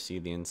I'll never see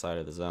the inside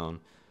of the zone.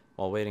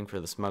 While waiting for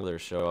the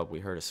smugglers to show up, we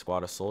heard a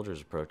squad of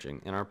soldiers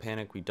approaching. In our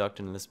panic, we ducked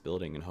into this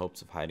building in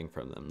hopes of hiding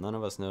from them. None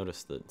of us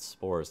noticed the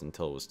spores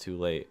until it was too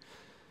late.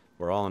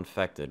 We're all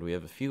infected. We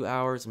have a few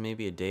hours,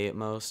 maybe a day at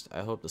most.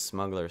 I hope the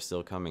smuggler is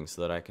still coming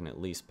so that I can at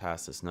least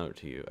pass this note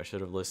to you. I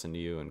should have listened to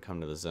you and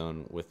come to the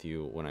zone with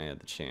you when I had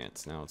the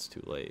chance. Now it's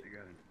too late. They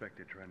got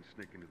infected trying to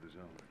sneak into the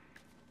zone.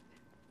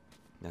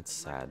 That's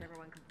sad.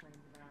 Everyone complains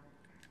about it.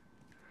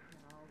 And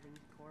all these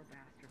poor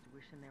bastards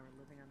wishing they were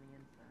living on the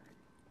inside.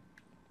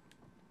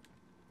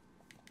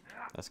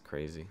 That's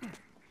crazy.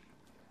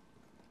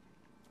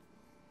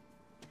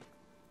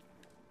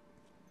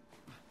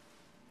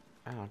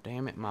 Oh,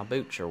 damn it, my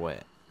boots are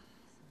wet.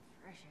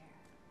 Fresh air.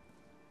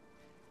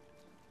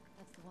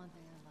 That's the one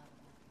thing I love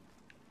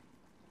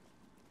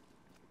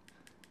about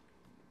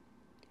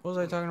it. What was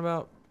I talking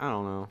about? I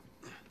don't know.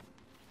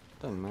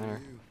 Doesn't matter.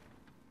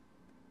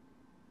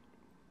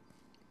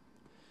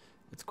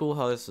 It's cool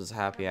how this was a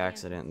happy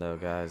accident though,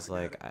 guys.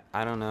 Like,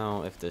 I don't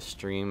know if this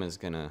stream is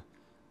gonna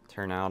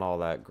turn out all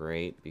that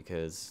great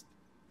because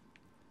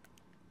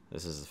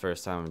this is the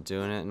first time I'm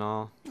doing it and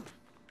all.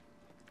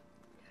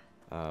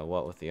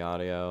 What with the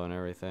audio and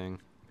everything.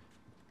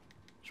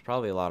 There's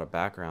probably a lot of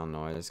background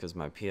noise because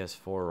my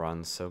PS4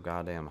 runs so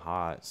goddamn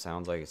hot. It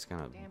sounds like it's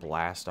gonna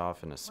blast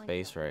off into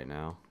space right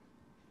now.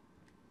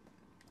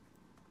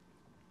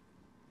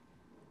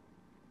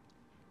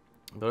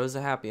 But it was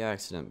a happy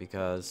accident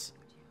because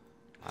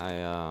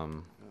I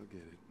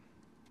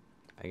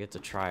get to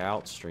try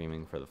out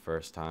streaming for the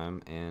first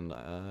time, and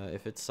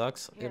if it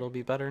sucks, it'll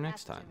be better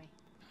next time.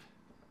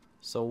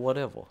 So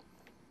whatever.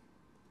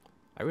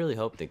 I really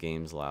hope the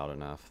game's loud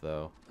enough,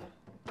 though.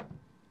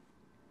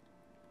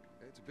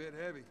 It's a bit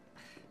heavy.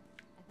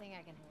 I think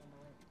I can handle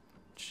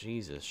it.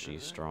 Jesus,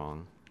 she's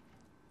strong.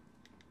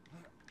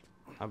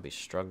 I'll be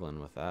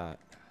struggling with that.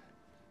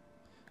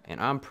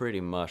 And I'm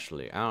pretty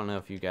muscly. I don't know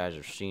if you guys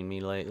have seen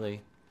me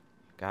lately.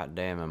 God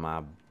damn, am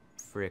I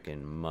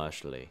freaking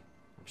muscly.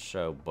 I'm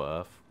so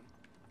buff.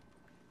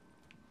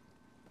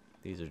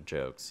 These are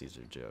jokes. These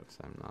are jokes.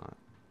 I'm not.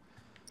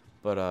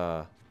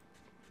 But,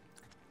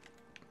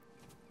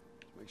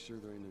 Make sure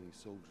there ain't any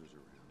soldiers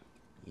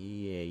around.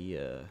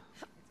 yeah.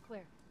 It's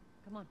clear.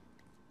 Come on.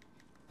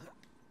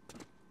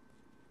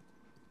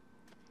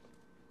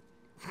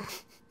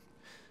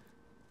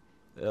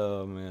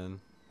 Oh,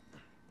 man.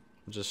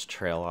 Just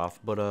trail off.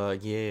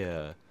 But,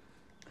 yeah.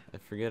 I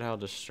forget how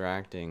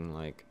distracting,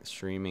 like,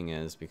 streaming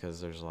is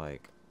because there's,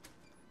 like,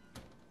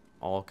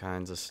 all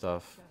kinds of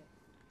stuff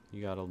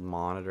you gotta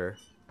monitor.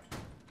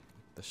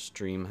 The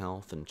stream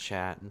health and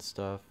chat and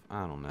stuff.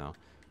 I don't know.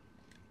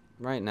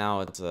 Right now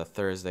it's a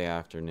Thursday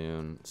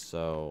afternoon,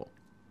 so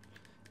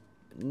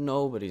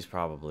nobody's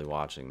probably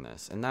watching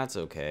this. And that's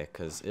okay,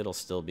 because it'll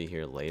still be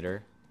here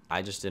later.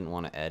 I just didn't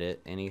want to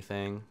edit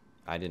anything.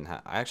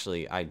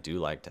 Actually, I do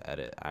like to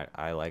edit.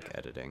 I like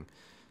editing.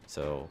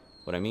 So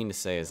what I mean to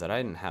say is that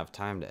I didn't have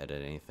time to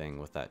edit anything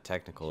with that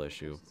technical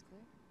issue.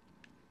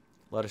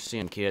 Let us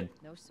in, kid.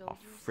 I'll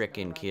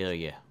frickin' kill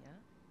you.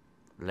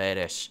 Let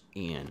us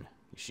in.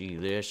 You see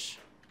this?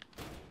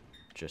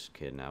 Just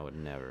kidding, I would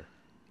never.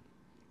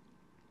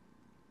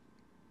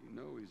 You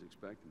know he's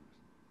expecting us.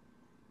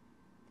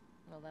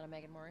 Well, that'll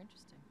make it more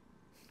interesting.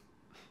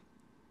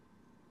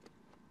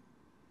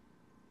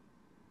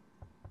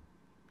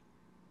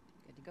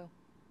 Good to go.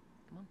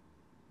 Come on.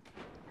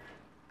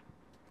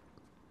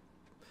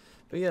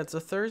 But yeah, it's a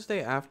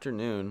Thursday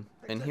afternoon,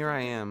 and here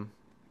I am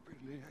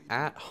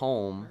at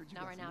home.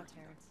 Not right now,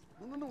 Terrence.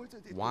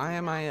 Why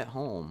am I at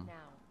home? Now.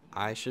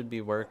 I should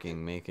be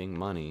working, making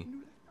money.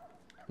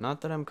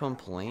 Not that I'm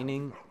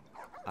complaining.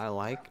 I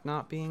like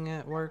not being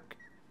at work.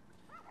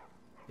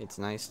 It's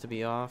nice to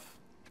be off.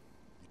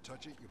 You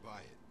touch it, you buy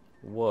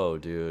it. Whoa,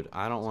 dude.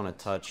 I don't want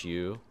to touch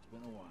you.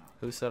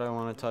 Who said I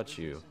want to touch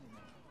you?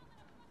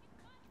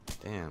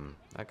 Damn,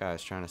 that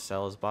guy's trying to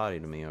sell his body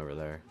to me over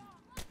there.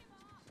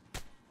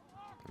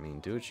 I mean,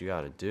 do what you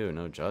gotta do.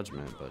 No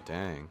judgment, but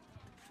dang.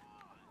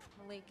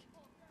 Malik,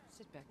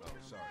 sit back down.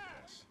 Sorry,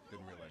 Tess.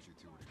 Didn't realize you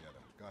two were together.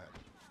 Go ahead.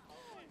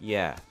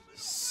 Yeah,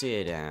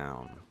 sit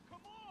down.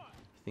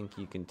 Think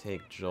you can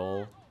take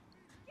Joel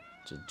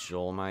to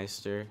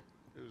Joelmeister?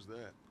 Who's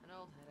that? An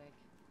old headache.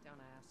 Don't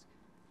ask.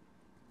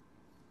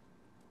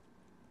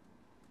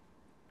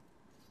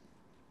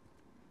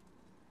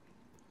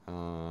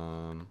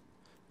 I'm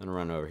gonna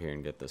run over here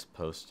and get this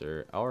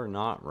poster, or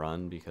not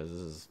run because this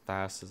is as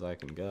fast as I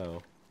can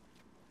go.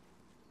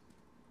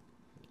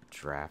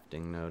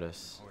 Drafting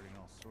notice. Hoarding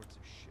all sorts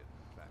of shit in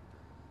the factory.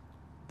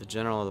 The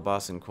general of the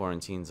Boston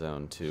quarantine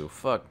zone to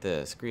fuck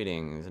this.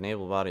 Greetings, an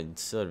able-bodied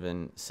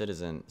civilian.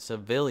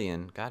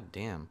 God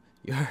damn.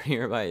 You are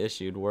hereby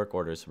issued work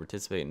orders to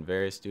participate in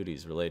various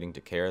duties relating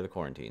to care of the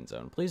quarantine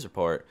zone. Please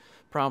report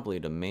promptly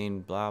to main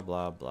blah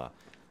blah blah.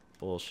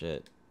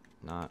 Bullshit.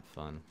 Not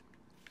fun.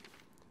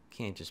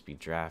 Can't just be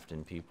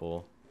drafting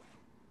people.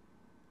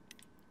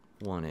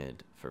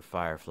 Wanted for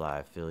Firefly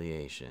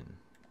affiliation.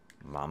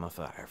 Mama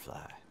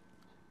Firefly.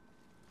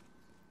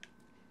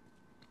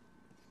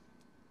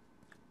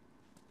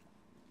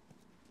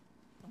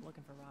 I'm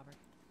looking for Robert.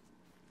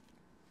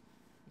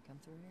 You come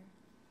through here?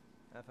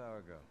 Half hour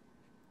ago.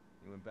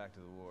 He went back to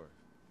the ward.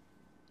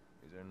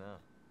 He's there now.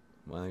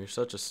 Well, you're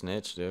such a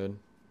snitch, dude. You're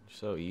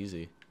so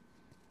easy.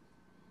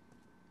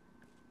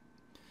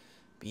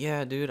 But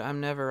yeah, dude,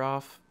 I'm never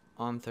off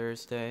on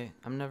Thursday.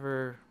 I'm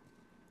never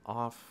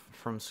off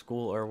from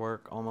school or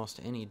work almost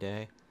any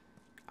day.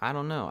 I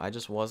don't know. I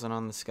just wasn't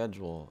on the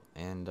schedule.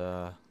 And,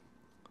 I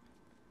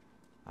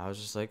was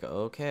just like,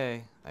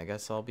 okay, I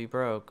guess I'll be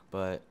broke.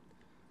 But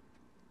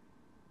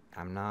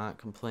I'm not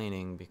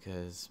complaining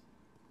because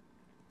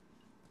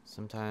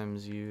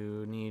sometimes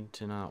you need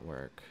to not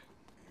work.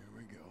 Here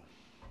we go.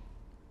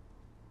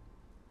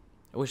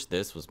 I wish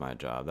this was my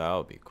job. That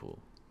would be cool.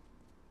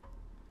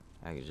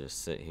 I could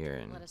just sit here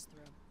and Let us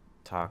through.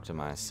 talk to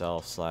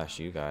myself /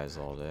 you guys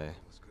all day.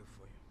 What's good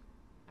for you?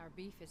 Our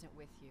beef isn't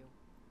with you.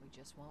 We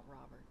just want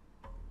Robert.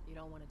 You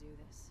don't want to do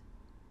this.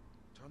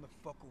 Turn the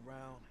fuck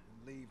around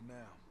and leave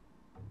now.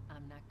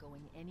 I'm not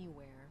going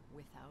anywhere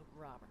without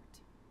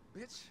Robert.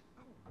 Bitch,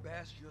 I will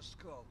bash your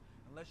skull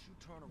unless you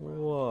turn around.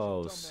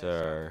 Whoa, Get your dumb ass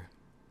sir.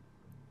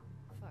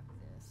 Fuck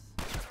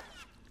this.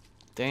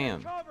 Damn.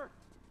 You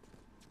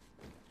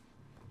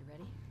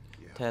ready?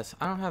 Tess,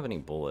 I don't have any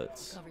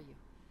bullets. Cover you.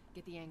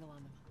 Get the angle on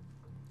them.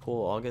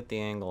 Cool, I'll get the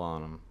angle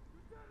on them.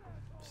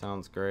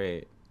 Sounds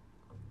great.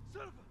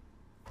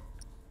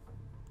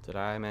 Did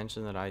I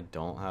mention that I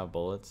don't have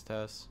bullets,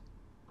 Tess?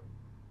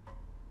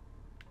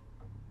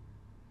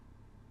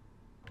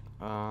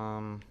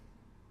 Well,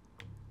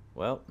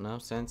 no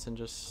sense in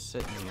just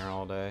sitting here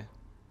all day.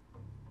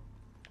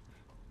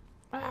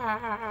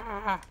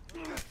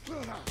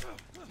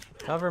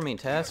 Cover me,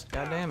 Tess.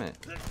 God damn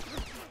it.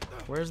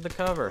 Where's the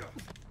cover?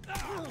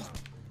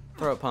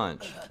 Throw a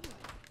punch.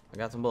 I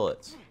got some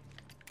bullets.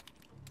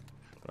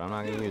 But I'm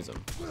not gonna use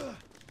them.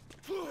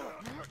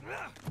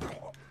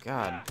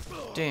 God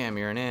damn,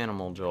 you're an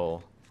animal,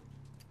 Joel.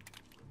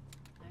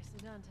 Nicely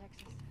done,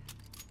 Texas.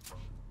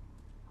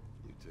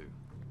 You too.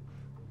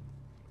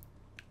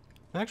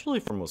 I'm actually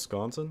from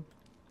Wisconsin,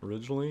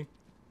 originally.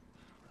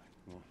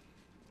 Well,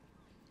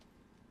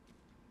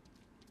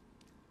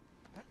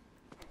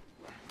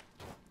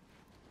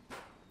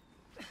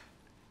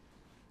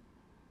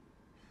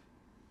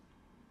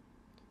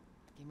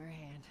 Give me your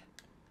hand.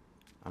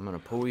 I'm gonna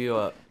pull you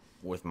up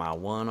with my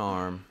one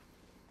arm.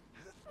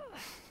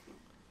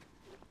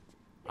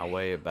 I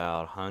weigh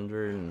about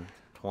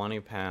 120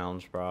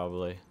 pounds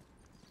probably.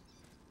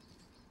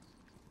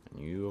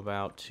 And you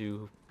about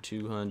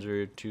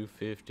 200,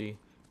 250.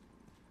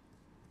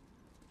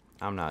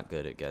 I'm not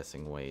good at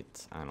guessing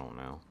weights. I don't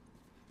know.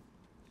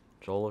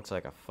 Joel looks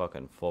like a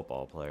fucking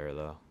football player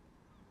though.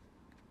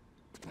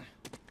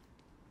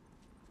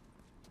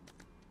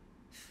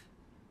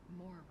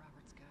 More of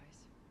Robert's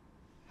guys.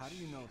 How do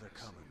you know they're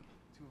coming?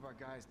 Two of our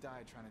guys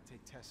died trying to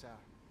take Tess out.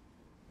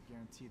 I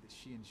guarantee that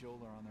she and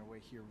Joel are on their way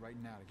here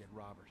right now to get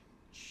Robert.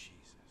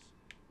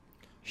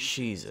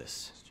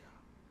 Jesus.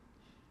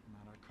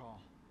 Not our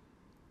call.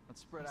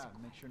 Let's spread out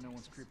and make sure no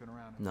one's creeping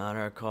around. Not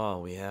our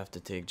call. We have to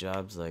take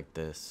jobs like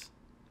this.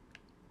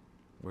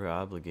 We're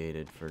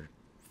obligated for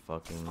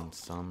fucking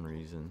some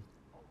reason.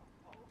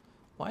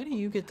 Why do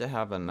you get to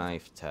have a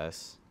knife,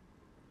 Tess?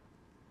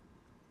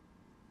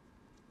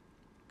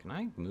 Can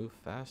I move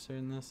faster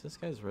than this? This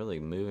guy's really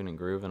moving and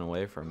grooving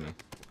away from me.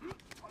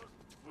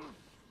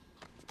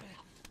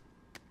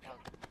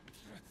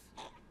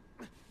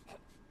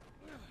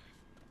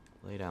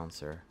 Lay down,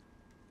 sir.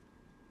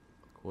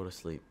 Go to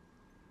sleep.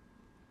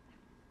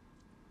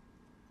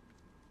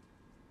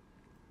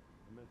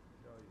 I meant to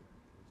tell you,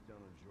 it's down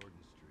on Jordan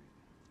Street.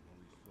 All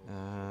these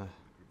soldiers,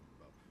 a group of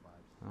about 5,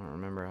 I don't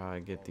remember how I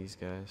get these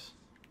guys.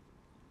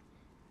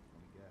 Let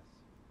me guess.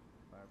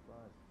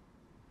 Fireflies.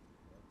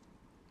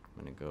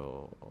 I'm gonna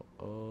go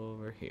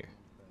over here.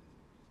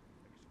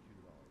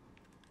 executed all of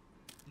them.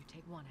 You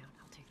take one out,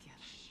 I'll take the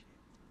other.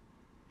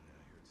 Yeah, I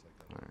hear it's like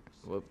that. Alright.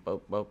 Whoop,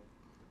 whoop, whoop.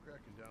 They're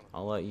cracking down on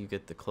I'll let you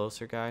get the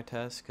closer guy,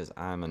 Tess, because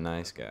I'm a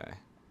nice guy.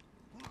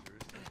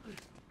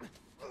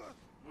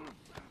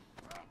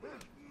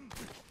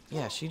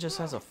 Yeah, she just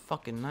has a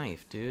fucking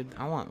knife, dude.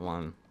 I want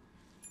one.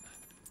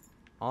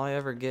 All I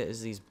ever get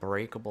is these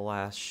breakable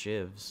ass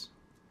shivs.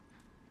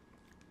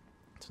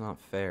 It's not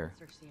fair.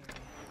 Search the area.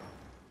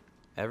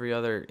 Every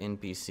other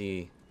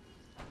NPC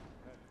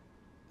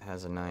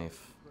has a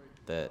knife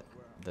that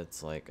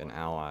that's like an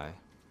ally.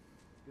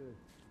 Good.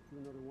 Do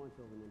another once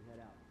over and then head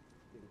out.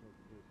 Getting close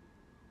to Jason.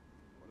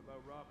 What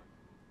about Robert?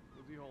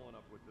 Who's he holing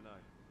up with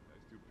tonight?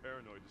 Guy's too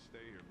paranoid to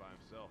stay here by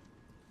himself.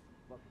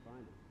 Fuck,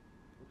 find him.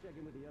 We'll check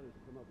in with the others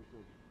and come up with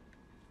something.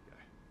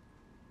 Okay.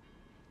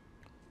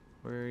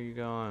 Where are you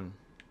going?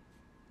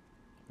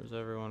 Where's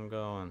everyone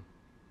going?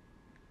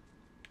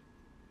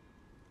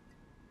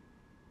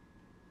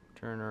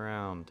 Turn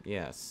around.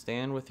 Yeah,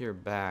 stand with your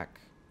back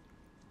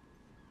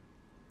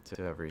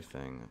to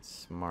everything. That's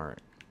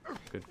smart.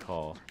 Good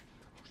call.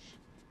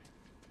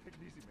 Take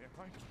it easy, man,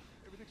 right?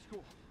 Everything's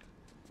cool.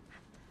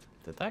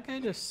 Did that guy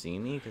just see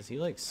me? Because he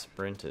like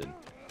sprinted.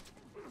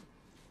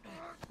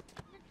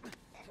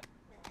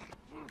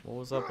 What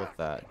was up with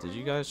that? Did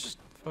you guys just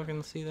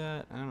fucking see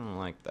that? I don't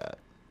like that.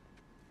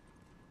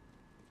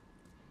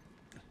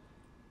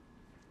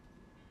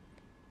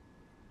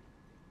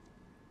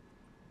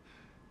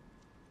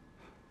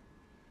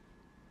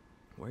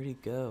 Where'd he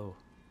go?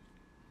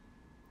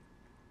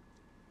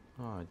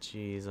 Oh,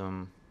 jeez,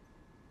 Oh,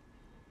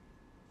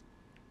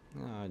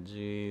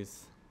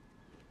 jeez.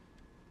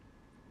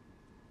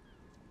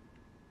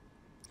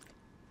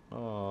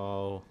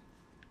 Oh.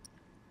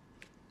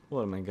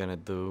 What am I gonna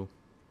do?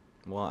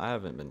 Well, I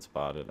haven't been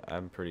spotted.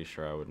 I'm pretty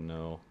sure I would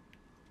know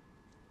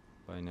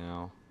by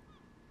now.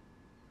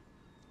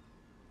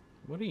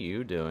 What are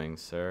you doing,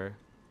 sir?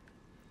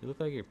 You look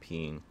like you're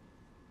peeing.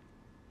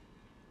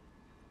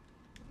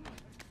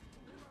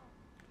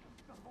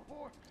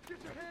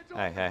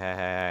 Hey, hey, hey,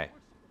 hey,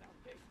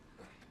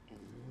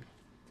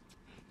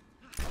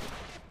 hey.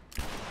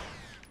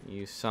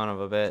 You son of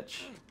a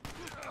bitch.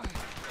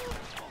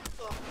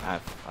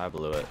 I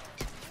blew it.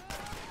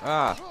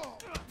 Ah!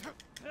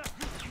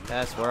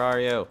 Tess, where are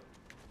you?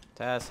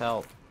 Tess,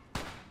 help.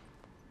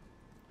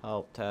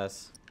 Help,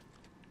 Tess.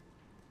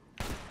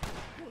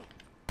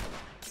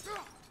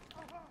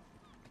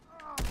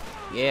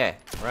 Yeah,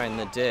 right in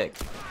the dick.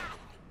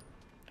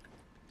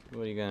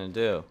 What are you gonna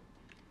do?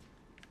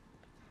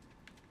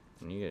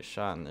 When you get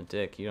shot in the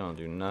dick, you don't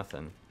do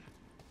nothing.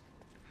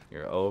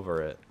 You're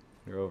over it.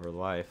 You're over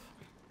life.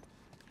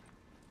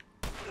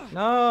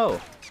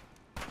 No!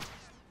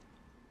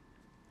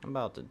 I'm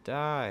about to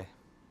die.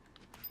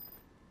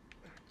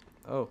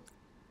 Oh.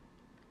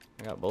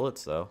 I got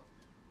bullets, though.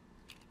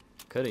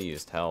 Could have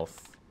used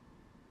health.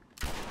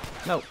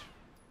 No!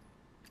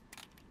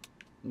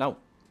 No!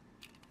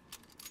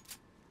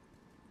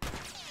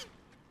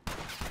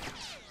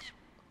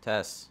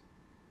 Tess.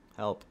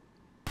 Help.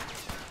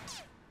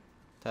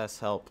 Tess,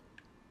 help.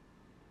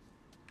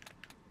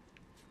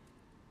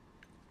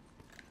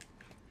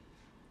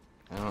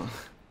 I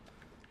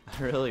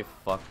really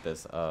fucked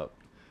this up.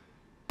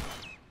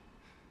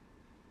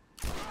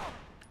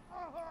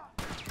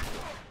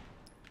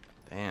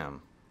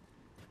 Damn.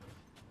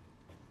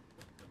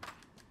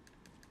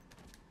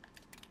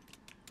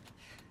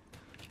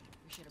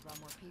 We should have brought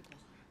more people.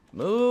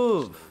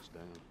 Move!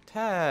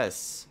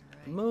 Tess!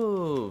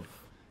 Move!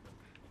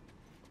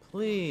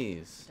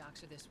 Please.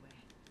 Docks are this way.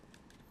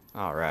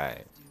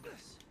 Alright.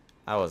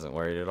 I wasn't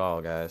worried at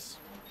all, guys.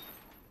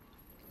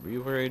 Were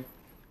you worried?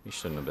 You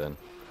shouldn't have been.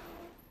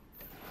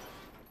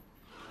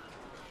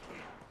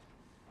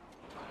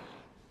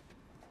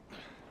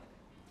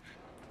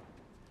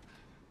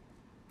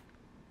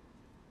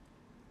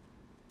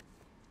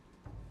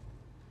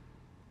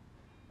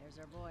 There's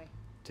our boy.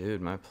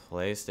 Dude, my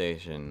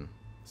PlayStation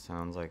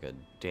sounds like a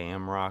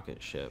damn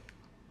rocket ship.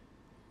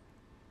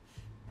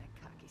 That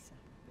cocky son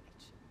of a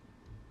bitch.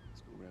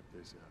 Let's go wrap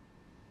this up.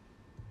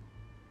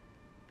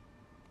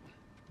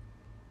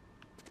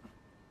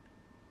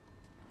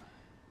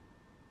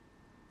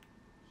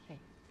 Hey,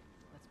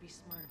 let's be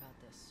smart about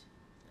this.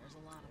 There's a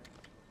lot of them.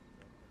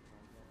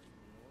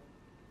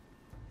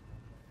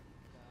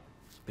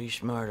 Be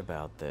smart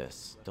about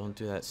this. Don't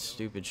do that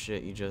stupid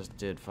shit you just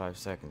did 5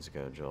 seconds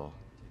ago, Joel.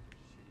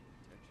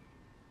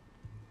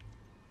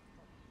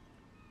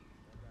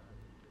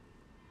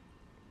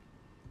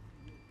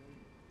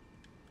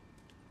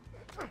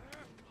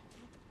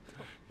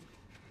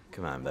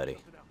 Come on, buddy.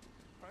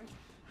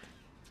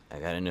 I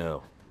gotta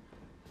know.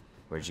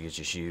 Where'd you get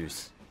your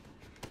shoes?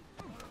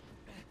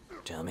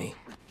 Tell me.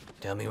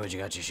 Tell me where'd you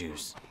got your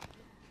shoes.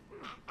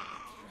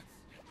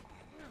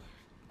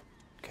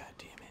 God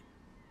damn it.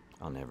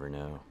 I'll never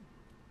know.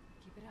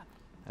 Keep it up.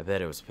 I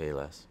bet it was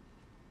Payless.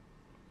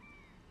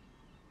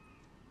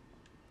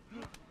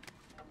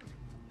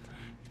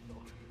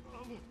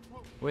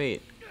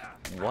 Wait.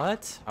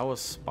 What? I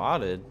was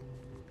spotted?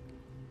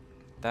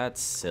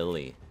 That's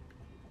silly.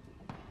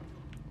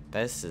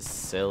 This is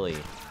silly.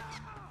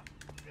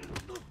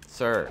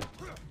 Sir,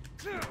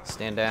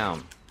 stand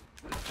down.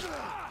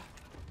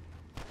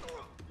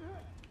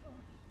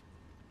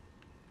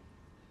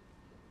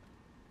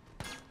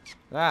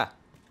 Ah!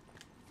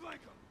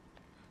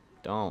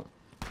 Don't.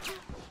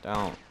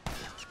 Don't.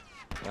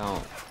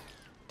 Don't.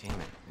 Damn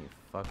it, you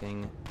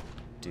fucking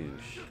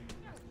douche.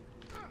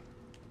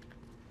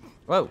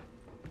 Whoa!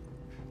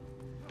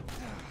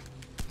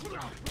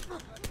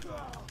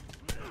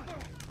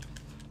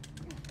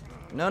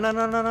 No, no,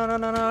 no, no, no, no,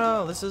 no,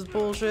 no. This is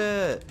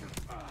bullshit.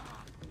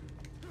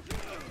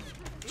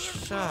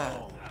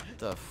 Shut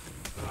the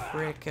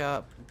frick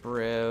up,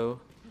 bro.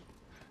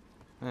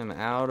 I'm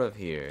out of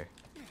here.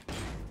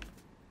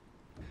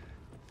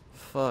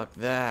 Fuck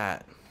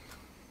that.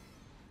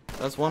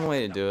 That's one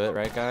way to do it,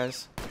 right,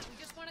 guys?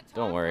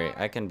 Don't worry,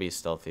 I can be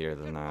stealthier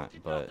than that,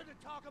 but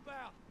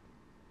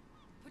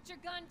Put your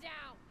gun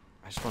down.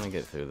 I just want to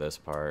get through this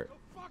part.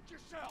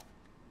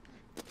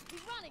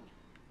 He's running.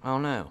 Oh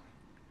no.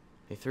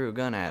 He threw a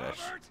gun at us.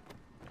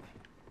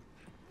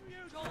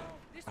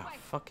 Oh,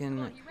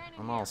 fucking,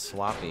 I'm all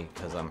sloppy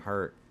because I'm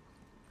hurt.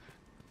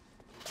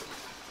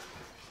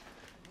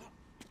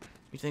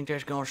 You think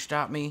that's gonna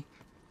stop me?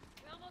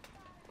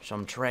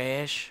 Some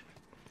trash?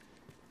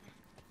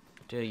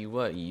 Tell you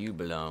what, you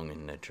belong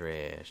in the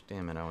trash.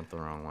 Damn it, I went the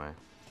wrong way.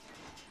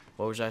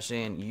 What was I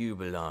saying? You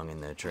belong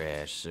in the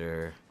trash,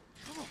 sir.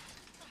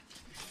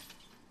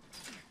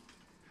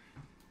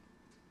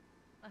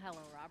 Well,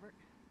 hello, Robert.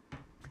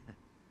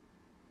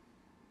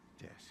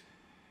 Yes.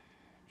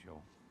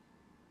 Joel.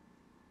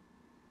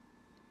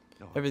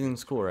 No,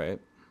 Everything's cool,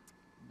 right?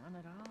 None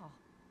at all.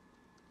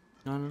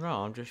 None at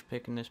all. I'm just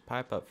picking this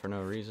pipe up for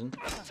no reason.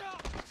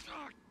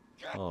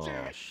 Oh,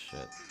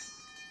 shit.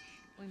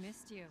 We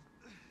missed you.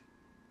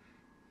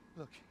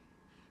 Look,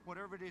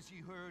 whatever it is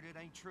you heard, it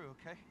ain't true,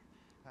 okay?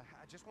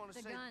 I just want to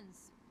say... The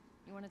guns.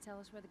 You want to tell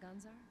us where the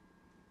guns are?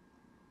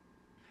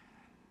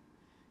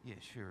 Yeah,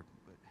 sure,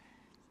 but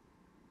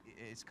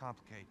it's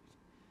complicated.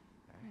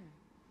 All right?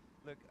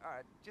 Look, all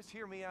right, just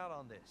hear me out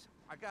on this.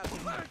 I got...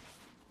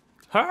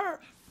 Her!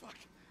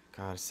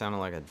 God, it sounded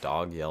like a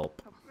dog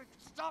yelp.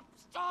 Stop!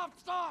 Stop!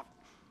 Stop!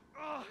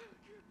 Ugh.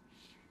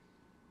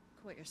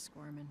 Quit your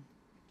squirming.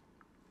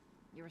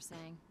 You were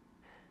saying?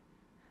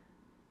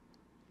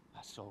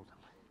 I sold them.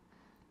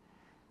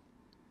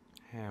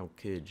 How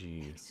could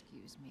you?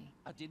 Excuse me.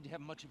 I didn't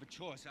have much of a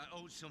choice. I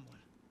owed someone.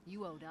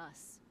 You owed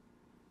us.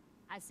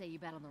 I'd say you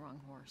bet on the wrong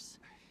horse.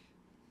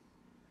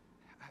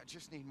 I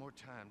just need more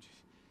time.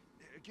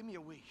 Just give me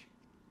a week.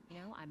 You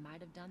know, I might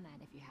have done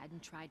that if you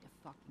hadn't tried to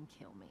fucking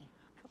kill me.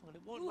 Come on,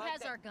 it won't Who like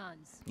has that. our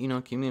guns? You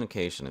know,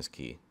 communication is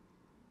key.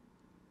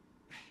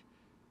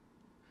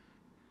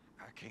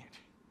 I can't.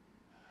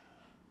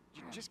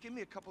 Just give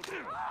me a couple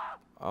days.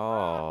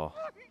 Oh.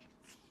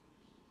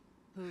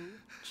 Who?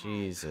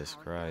 Jesus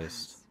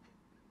Christ.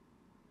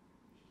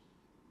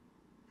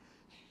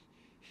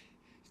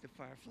 It's the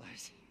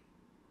Fireflies.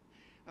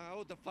 I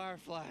owed the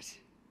Fireflies.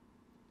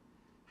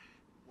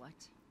 What?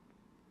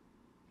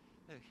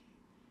 Look,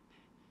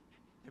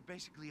 they're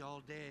basically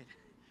all dead.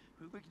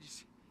 We can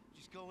just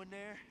go in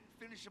there,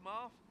 finish them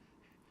off.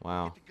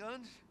 Wow. Get the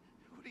guns.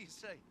 What do you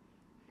say?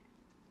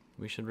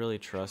 We should really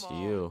trust Come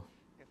on. you.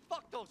 Yeah,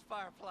 fuck those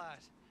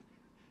Fireflies.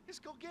 Let's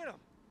go get them.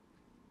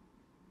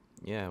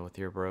 Yeah, with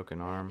your broken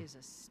arm. That is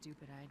a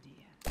stupid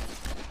idea.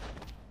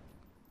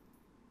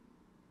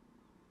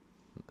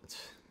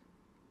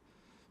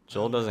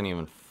 Joel doesn't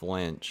even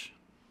flinch.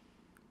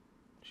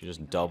 She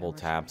just double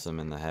taps him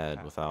in the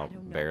head without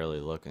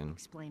barely looking.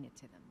 Explain it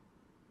to them.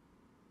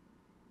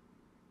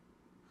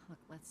 Look,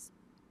 let's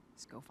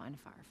go find a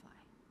firefly.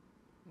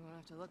 You won't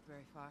have to look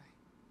very far.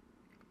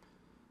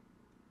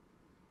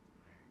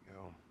 There you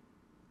go.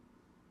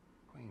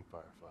 Queen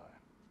Firefly.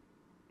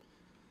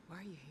 Why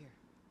are you here?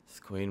 It's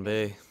Queen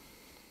Bee.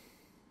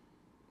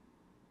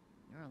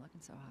 You're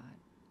looking so hot.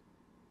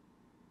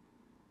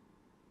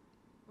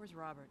 Where's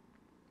Robert?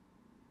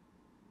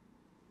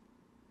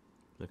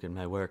 Look at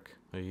my work.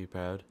 Are you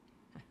proud?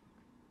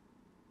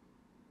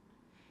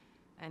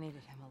 I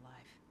needed him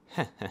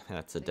alive.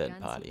 That's a The dead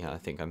guns body. you I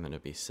gave think me, I'm gonna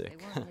be They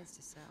sick. weren't his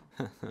to sell.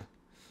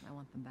 I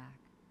want them back.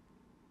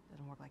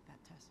 Doesn't work like that,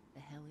 Tess.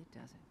 The hell it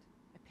doesn't.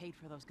 I paid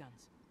for those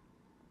guns.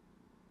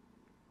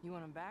 You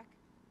want them back?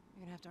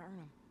 You're gonna have to earn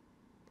them.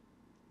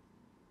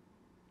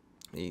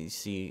 You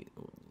see,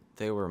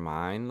 they were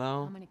mine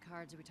though. How many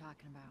cards are we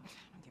talking about? I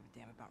don't give a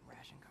damn about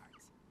ration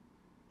cards.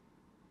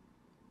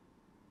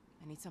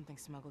 I need something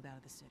smuggled out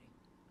of the city.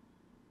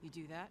 You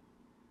do that,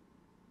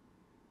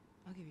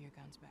 I'll give you your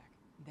guns back,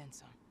 then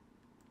some.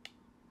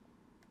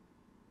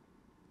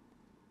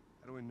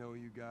 How do we know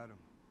you got them?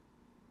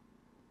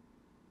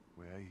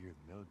 Well, I hear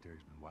the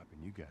military's been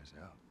wiping you guys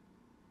out.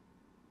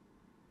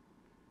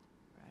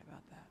 Right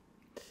about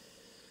that.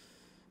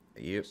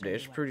 Yep,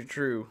 that's pretty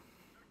true.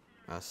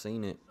 I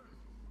seen it.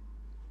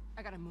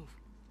 I gotta move.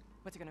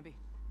 What's it gonna be?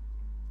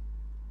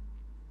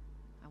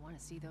 I want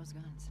to see those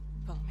guns.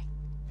 Follow me.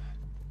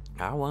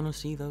 I want to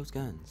see those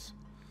guns.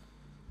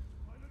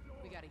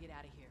 We gotta get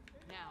out of here.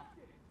 Now.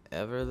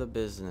 Ever the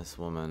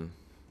businesswoman.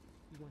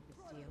 You want the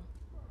steel?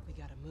 We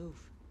gotta move.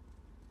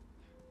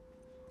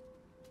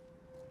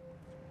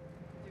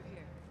 Through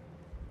here.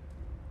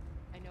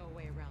 I know a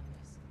way around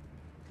this.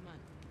 Come on.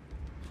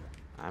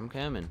 I'm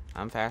coming.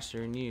 I'm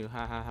faster than you.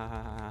 Ha ha ha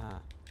ha ha ha.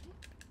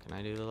 Can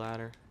I do the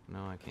ladder?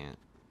 No, I can't.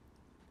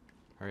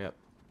 Hurry up.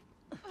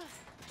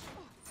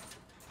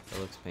 That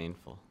looks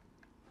painful.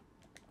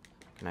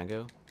 Can I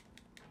go?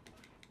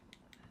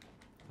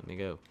 Let me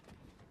go.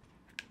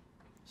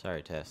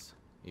 Sorry, Tess.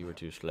 You were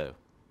too slow.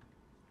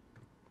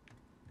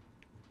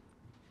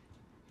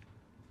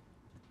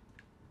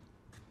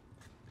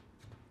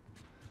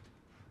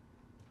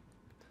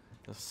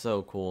 That's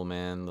so cool,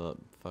 man. The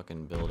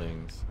fucking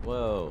buildings.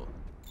 Whoa.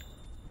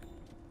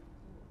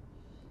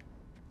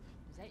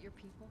 Is that your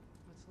people?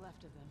 What's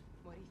left of them?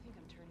 Why do you think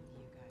I'm turning to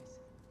you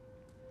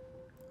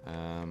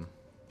guys?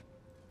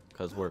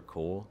 'Cause we're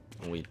cool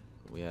and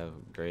we have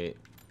great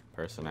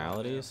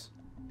personalities.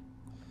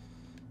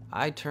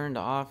 I turned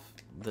off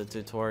the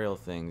tutorial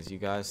things. You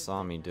guys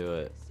saw me do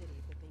it. City,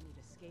 but they need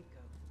a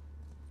scapegoat.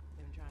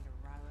 They've been trying to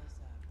rile us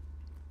up.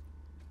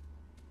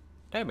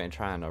 They've been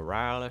trying to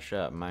rile us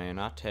up, man.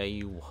 I tell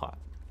you what.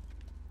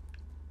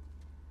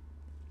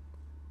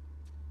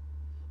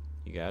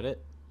 You got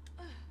it?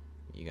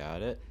 You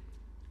got it?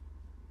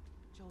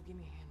 Joel, give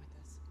me a hand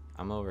with this.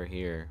 I'm over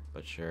here,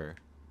 but sure.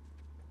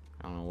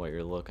 I don't know what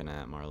you're looking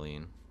at,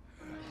 Marlene.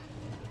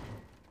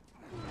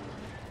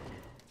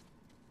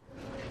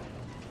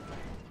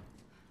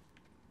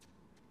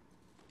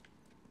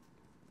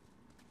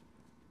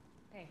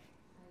 Hey,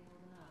 how you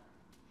holding up?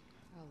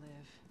 I'll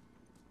live.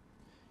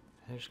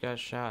 I just got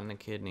shot in the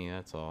kidney,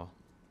 that's all.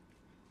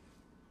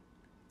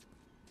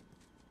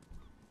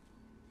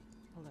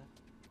 Hold up.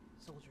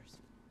 Soldiers.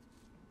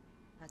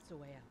 That's the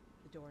way out.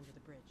 The door under the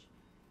bridge.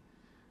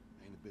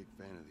 Ain't a big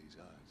fan of these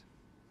odds.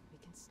 We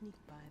can sneak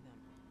by them.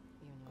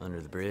 even though Under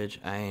the bridge,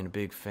 I ain't a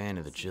big fan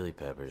of the chili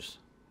peppers.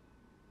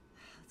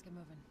 Let's get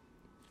moving.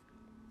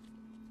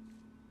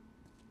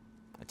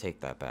 I take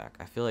that back.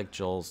 I feel like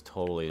Joel's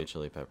totally a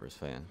chili peppers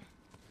fan.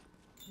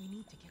 We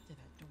need to get to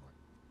that door.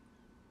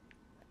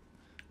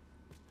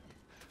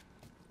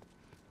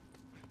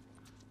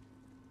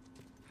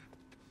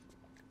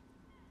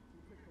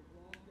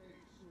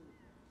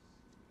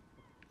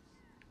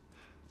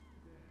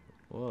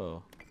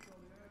 Whoa.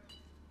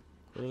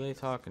 Who are they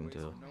talking to?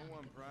 No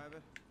one,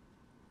 Private.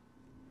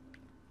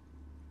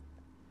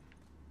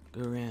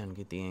 Go around,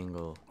 get the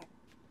angle.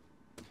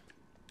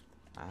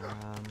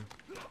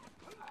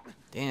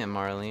 Damn,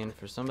 Marlene,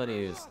 for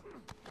somebody who's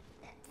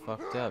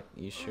fucked up,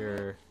 you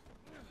sure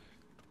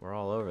we're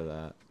all over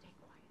that.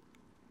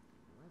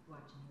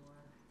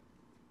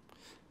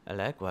 I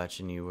like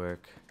watching you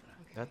work.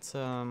 That's it's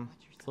a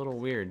little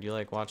weird. You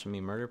like watching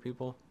me murder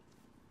people?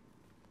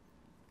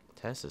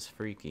 Tess is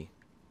freaky.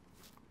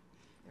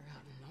 They're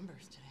out in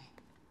numbers today.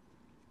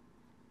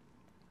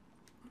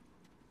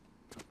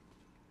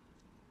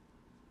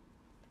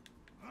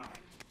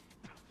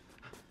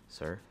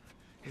 Sir,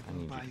 I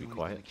need you to be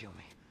quiet.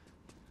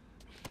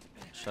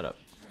 Shut up.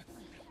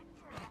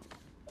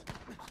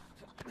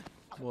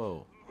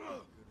 Whoa.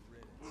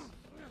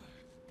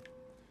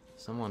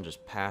 Someone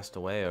just passed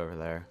away over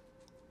there.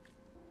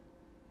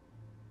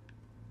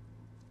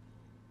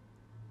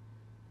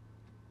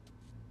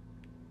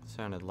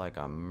 Sounded like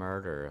a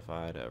murder if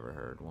I'd ever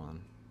heard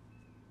one.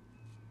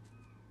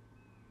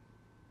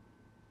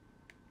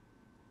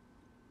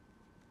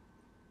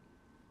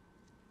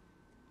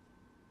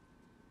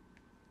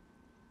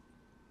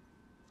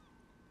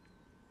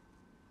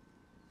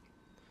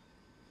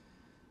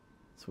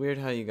 It's weird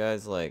how you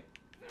guys, like,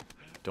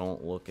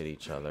 don't look at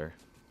each other.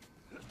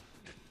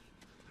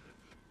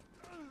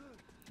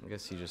 I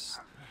guess you just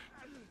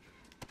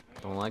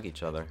don't like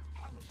each other.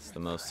 It's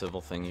the most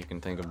civil thing you can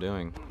think of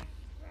doing.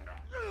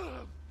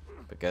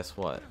 But guess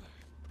what?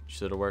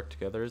 Should have worked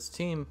together as a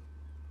team.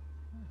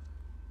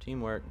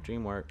 Teamwork,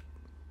 dreamwork.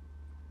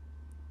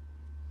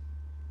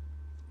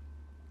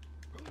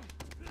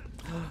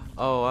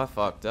 Oh, I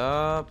fucked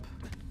up.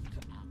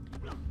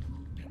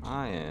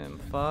 I am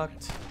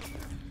fucked.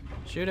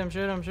 Shoot him,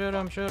 shoot him, shoot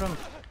him, shoot him.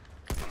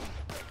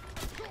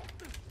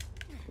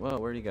 Whoa,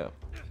 where'd he go?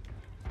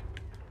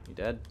 You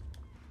dead?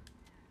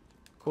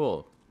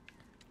 Cool.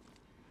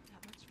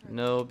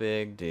 No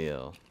big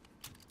deal.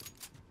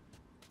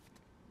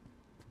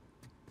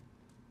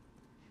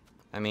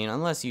 I mean,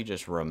 unless you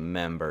just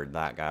remembered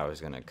that guy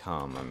was gonna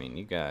come. I mean,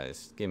 you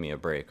guys, give me a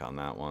break on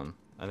that one.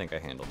 I think I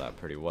handled that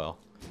pretty well.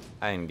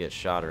 I didn't get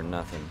shot or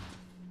nothing.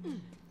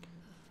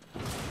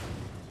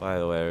 By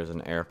the way, there's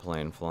an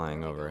airplane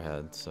flying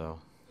overhead, so...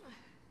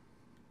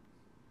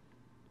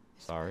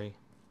 Sorry.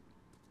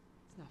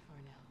 It's not far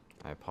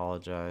now. I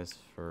apologize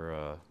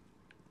for,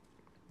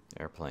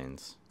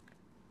 airplanes.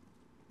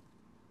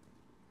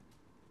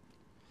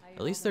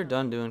 At least they're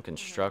done doing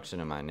construction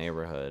in my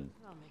neighborhood.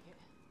 I'll make it.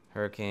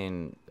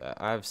 Hurricane,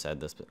 I've said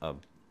this a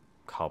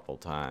couple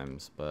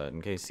times, but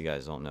in case you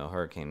guys don't know,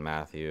 Hurricane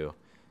Matthew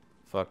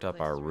fucked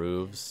up our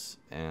roofs,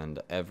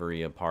 and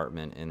every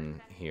apartment in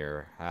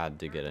here had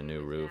to get a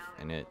new roof,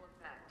 and it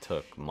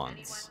took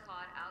months,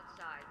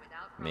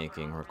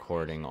 making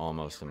recording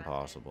almost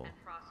impossible.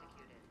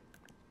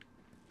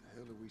 The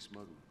hell are we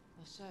smuggling?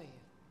 I'll show you.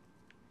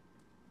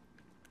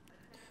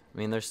 I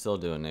mean, they're still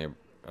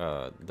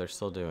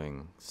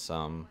doing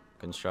some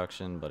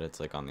construction, but it's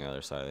like on the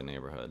other side of the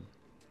neighborhood.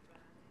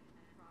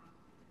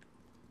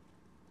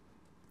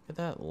 Look at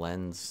that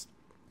lens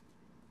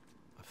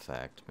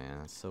effect, man.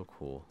 That's so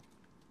cool.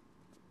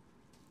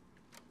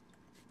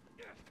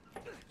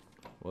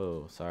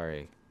 Whoa,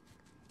 sorry.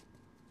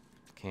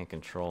 can't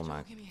control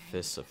my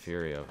fists of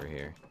fury over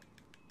here.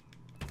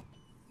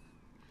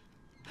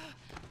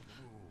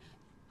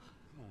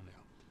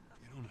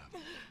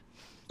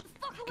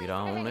 Get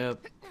on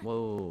up.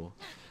 Whoa.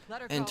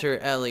 Enter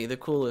Ellie, the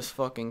coolest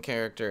fucking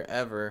character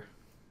ever.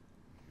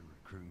 You're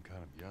recruiting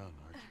kind of young,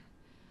 aren't you?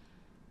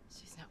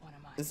 She's not one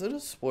of mine. Is it a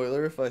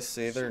spoiler if I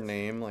say their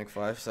name like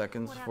 5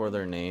 seconds before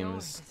their name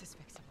is...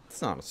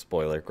 It's not a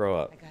spoiler, grow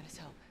up. I got his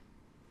help.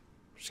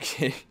 Just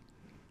kidding.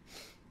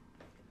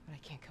 But I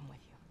can't come with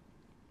you.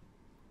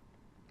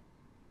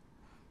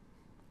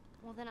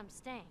 Well, then I'm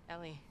staying.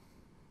 Ellie,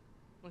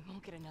 we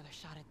won't get another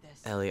shot at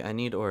this. Ellie, I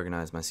need to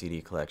organize my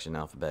CD collection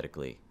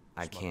alphabetically.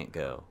 I can't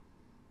go.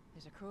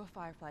 There's a crew of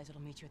Fireflies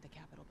that'll meet you at the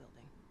Capitol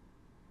building.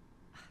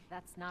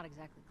 That's not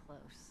exactly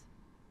close.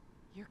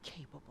 You're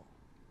capable.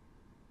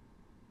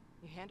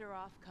 You hand her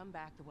off, come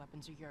back, the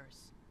weapons are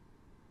yours.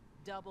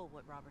 Double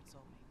what Robert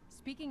sold me.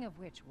 Speaking of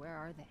which, where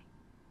are they?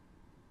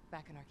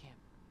 Back in our camp.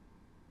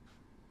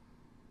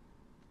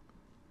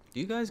 Do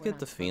you guys get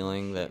the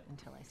feeling that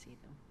until I see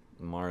them.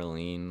 You'll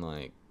Marlene,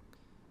 like,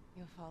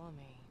 follow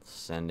me.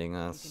 sending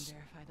us You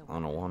can verify the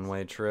on a weapons.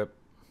 one-way trip?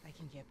 I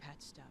can get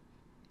patched up.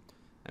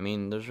 I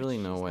mean, there's really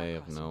She's no not way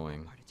of crossing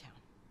knowing. part of town.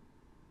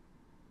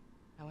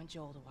 I want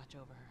Joel to watch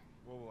over her.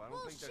 Whoa, I don't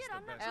think that's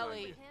I'm the not best going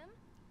idea.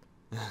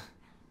 with him.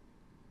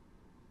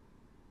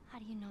 How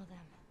do you know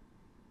them?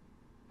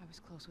 I was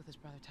close with his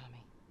brother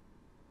Tommy.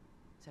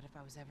 Said if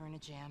I was ever in a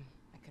jam,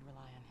 I could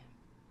rely on him.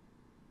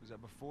 Was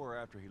that before or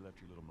after he left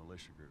your little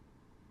militia group?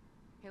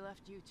 He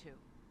left you too.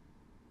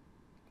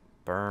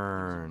 He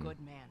Burn. was a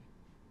good man.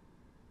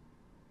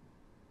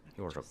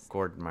 He was a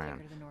good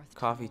man.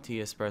 Coffee, tea,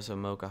 espresso,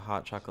 mocha,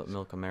 hot chocolate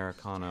milk,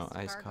 Americano,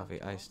 iced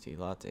coffee, iced tea,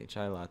 latte,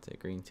 chai latte,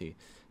 green tea.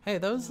 Hey,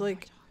 that was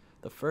like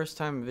the first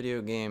time a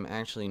video game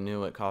actually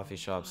knew what coffee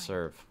shops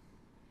serve.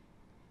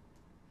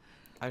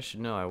 I should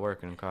know, I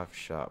work in a coffee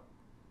shop.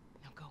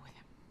 Now go with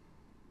him.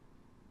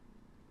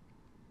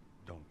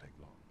 Don't take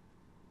long.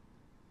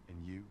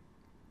 And you,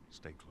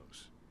 stay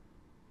close.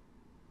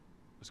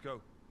 Let's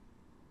go.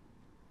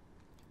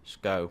 Let's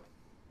go.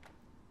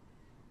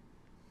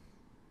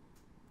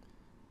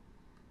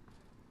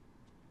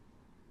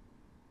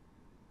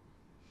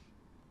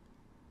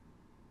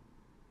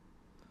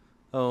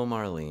 Oh,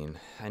 Marlene,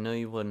 I know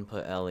you wouldn't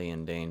put Ellie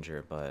in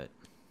danger, but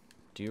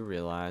do you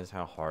realize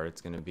how hard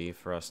it's gonna be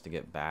for us to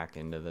get back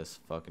into this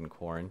fucking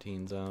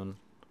quarantine zone?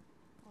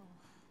 Oh,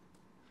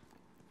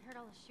 I heard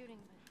all the shooting,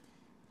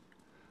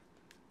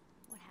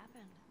 but what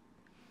happened?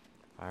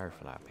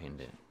 Firefly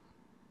pendant.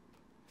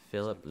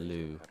 Philip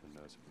Lou. Happened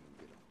to us if we don't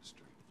get off the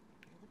street.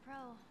 You're the pro.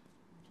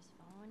 I'm just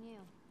following you.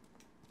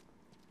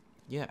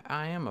 Yeah,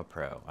 I am a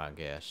pro, I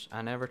guess.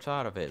 I never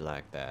thought of it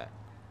like that.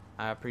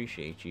 I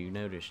appreciate you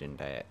noticing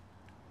that.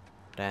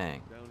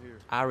 Dang, Down here.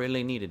 I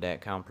really needed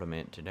that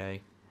compliment today.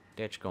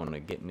 That's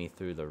gonna get me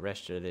through the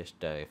rest of this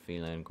day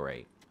feeling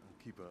great.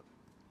 I'll keep up.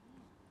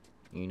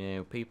 You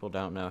know, people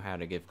don't know how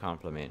to give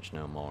compliments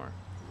no more.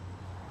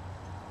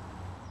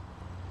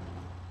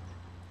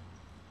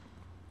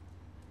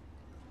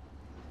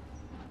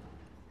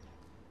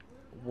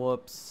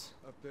 Whoops.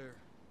 Up there.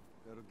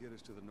 That'll get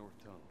us to the north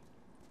tunnel.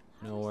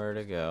 Nowhere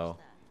to go.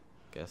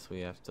 Guess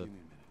we have to Give me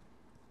a minute.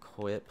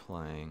 quit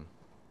playing.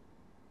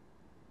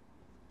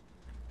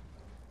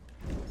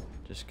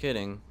 Just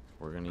kidding.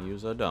 We're gonna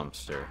use a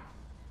dumpster.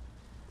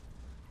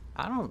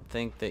 I don't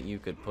think that you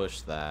could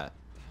push that.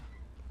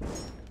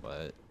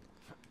 But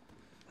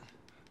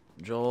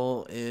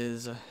Joel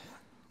is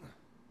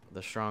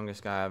the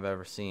strongest guy I've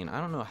ever seen.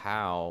 I don't know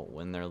how,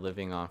 when they're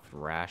living off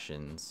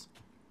rations.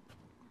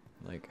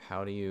 Like,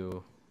 how do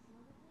you...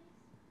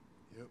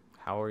 Yep.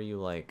 How are you,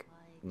 like,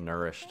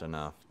 nourished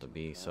enough to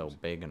be so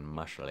big and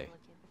muscly?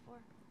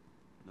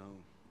 No,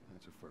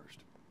 that's a first.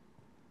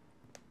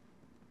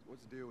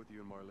 What's the deal with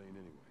you and Marlene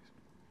anyways?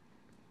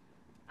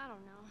 I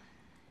don't know.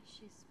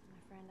 She's my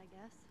friend, I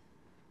guess.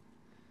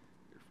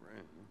 Your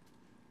friend, huh?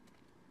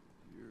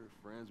 You're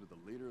friends with the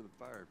leader of the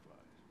Fireflies.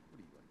 What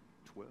are you,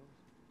 like, 12?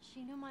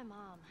 She knew my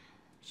mom.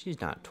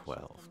 She's not And she's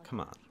 12. been looking Come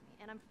on. after me.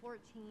 And I'm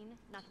 14.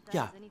 Not that that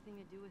Yeah. has anything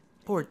to do with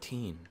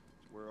 14.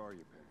 Where are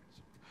your parents?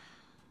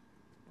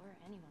 Where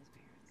are anyone's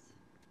parents?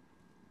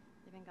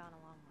 They've been gone a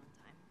long, long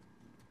time.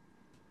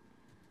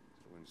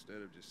 So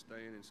instead of just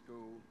staying in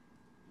school,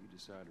 you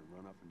decide to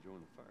run up and join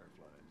the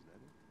Fireflies, is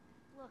that it?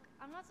 Look,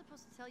 I'm not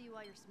supposed to tell you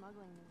why you're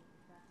smuggling me.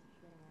 If that's what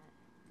you're getting at.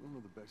 You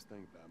know the best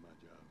thing about my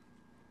job?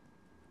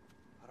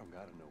 I don't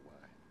gotta know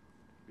why.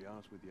 To be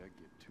honest with you, I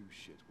give two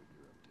shits what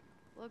you're up to.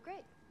 Well,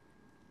 great.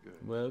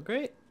 Good. Well,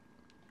 great.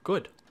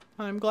 Good.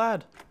 I'm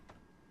glad.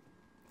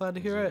 Glad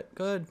to hear it.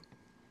 Good.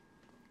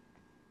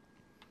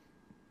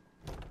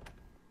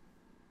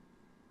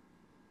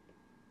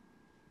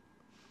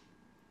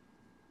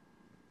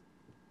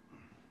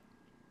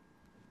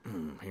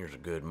 Here's a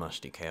good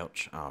musty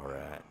couch.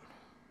 Alright.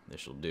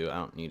 This'll do. I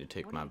don't need to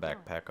take my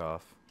backpack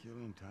off.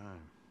 Killing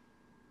time.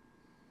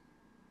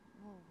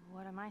 Well,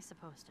 what am I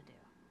supposed to do?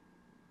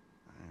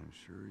 I am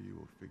sure you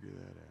will figure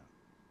that out.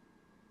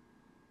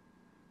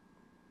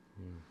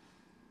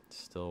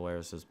 Still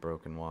wears his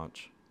broken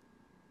watch.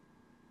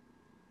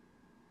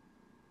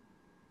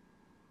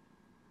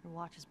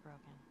 watch is broken.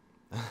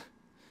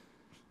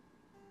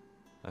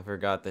 I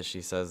forgot that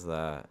she says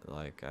that.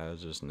 Like, I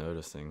was just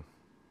noticing.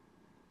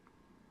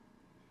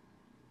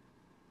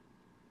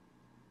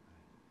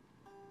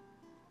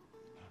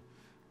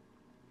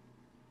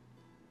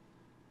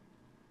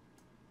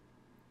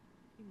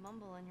 You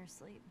mumble in your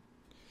sleep.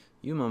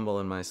 You mumble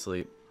in my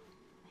sleep.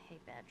 I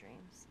hate bad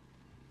dreams.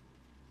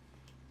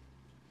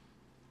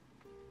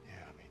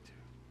 Yeah, me too.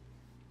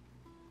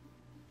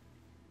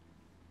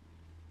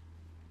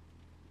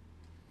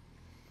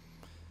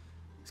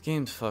 This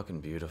game's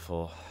fucking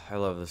beautiful. I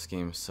love this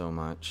game so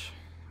much.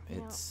 You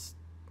know, It's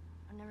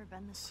I've never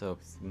been this so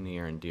close.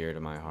 near and dear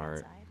to my heart.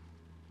 Outside.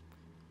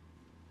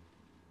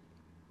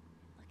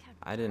 Look how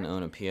I didn't dark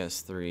own a it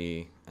is.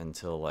 PS3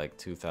 until like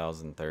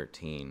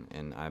 2013,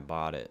 and I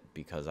bought it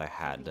because I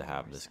had to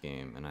have this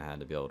game and I had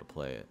to be able to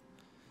play it.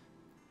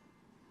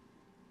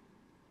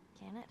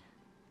 Can it?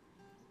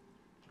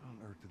 What on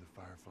earth do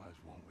the Fireflies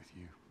want with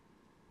you?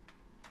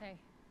 Hey.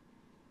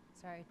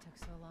 Sorry it took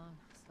so long.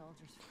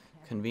 Soldiers.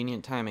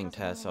 Convenient timing, How's it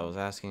Tess. I going? was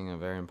asking a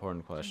very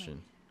important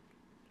question.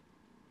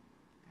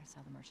 Gotta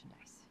sell the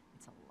merchandise.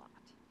 It's a lot.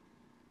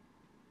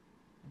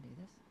 Wanna do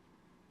this?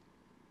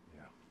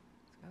 Yeah.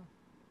 Let's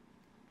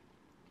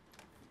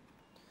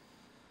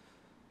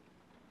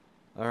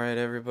go. All right,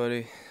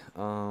 everybody.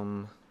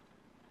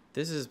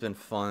 This has been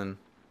fun.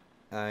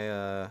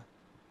 I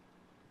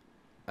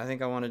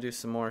think I want to do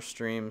some more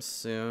streams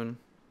soon.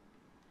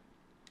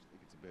 I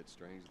think it's a bit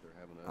strange that they're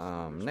having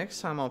us.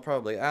 Next time I'll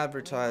probably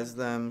advertise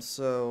them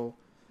so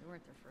We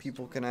weren't their first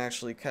people choice. can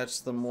actually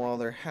catch them while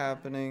they're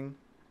happening.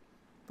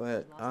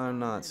 But I'm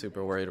not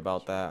super worried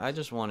about that. I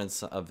just wanted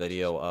a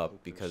video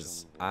up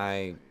because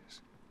Someone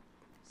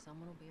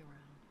will be around.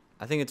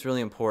 I think it's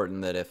really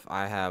important that if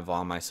I have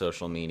on my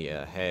social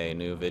media, hey,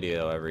 new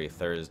video every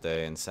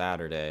Thursday and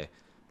Saturday,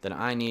 then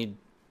I need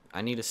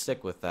to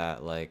stick with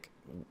that. Like,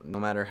 no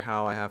matter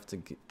how I have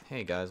to.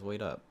 Hey guys,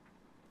 wait up.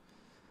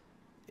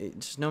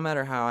 Just no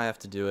matter how I have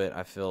to do it,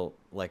 I feel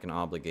like an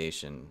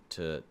obligation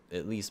to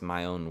at least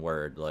my own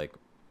word. Like,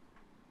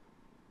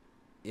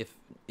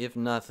 if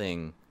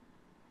nothing,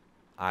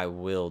 I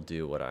will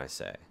do what I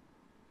say.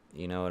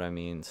 You know what I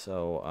mean?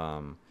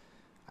 So,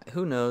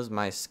 who knows?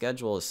 My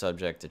schedule is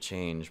subject to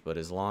change, but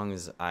as long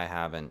as I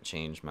haven't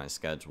changed my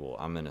schedule,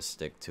 I'm going to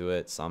stick to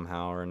it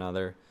somehow or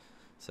another.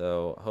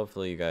 So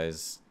hopefully you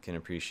guys can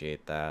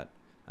appreciate that.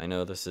 I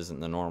know this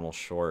isn't the normal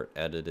short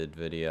edited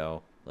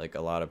video like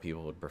a lot of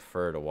people would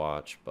prefer to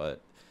watch,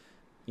 but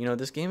you know,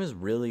 this game is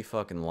really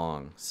fucking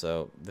long,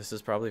 so this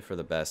is probably for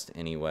the best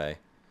anyway.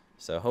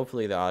 So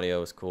hopefully the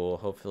audio is cool.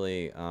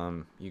 Hopefully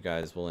you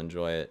guys will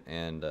enjoy it,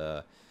 and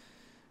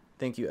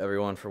thank you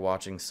everyone for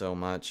watching so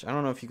much. I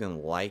don't know if you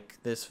can like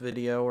this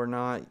video or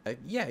not.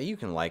 Yeah, you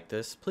can like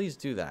this. Please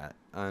do that.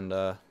 And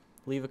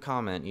leave a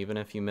comment even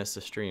if you missed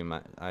the stream.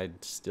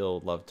 I'd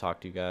still love to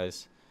talk to you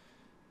guys.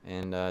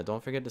 And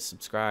don't forget to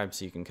subscribe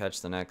so you can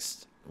catch the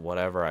next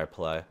whatever I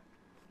play.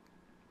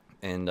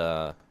 And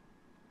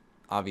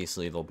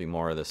obviously there'll be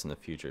more of this in the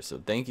future.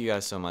 So thank you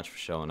guys so much for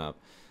showing up.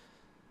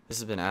 This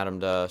has been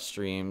adamduh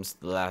Streams,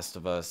 The Last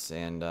of Us,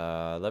 and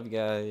love you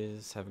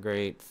guys. Have a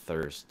great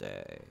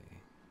Thursday.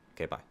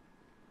 Okay, bye.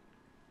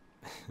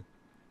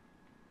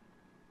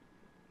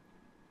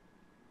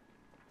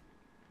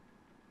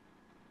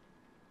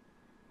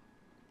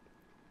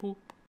 Boop.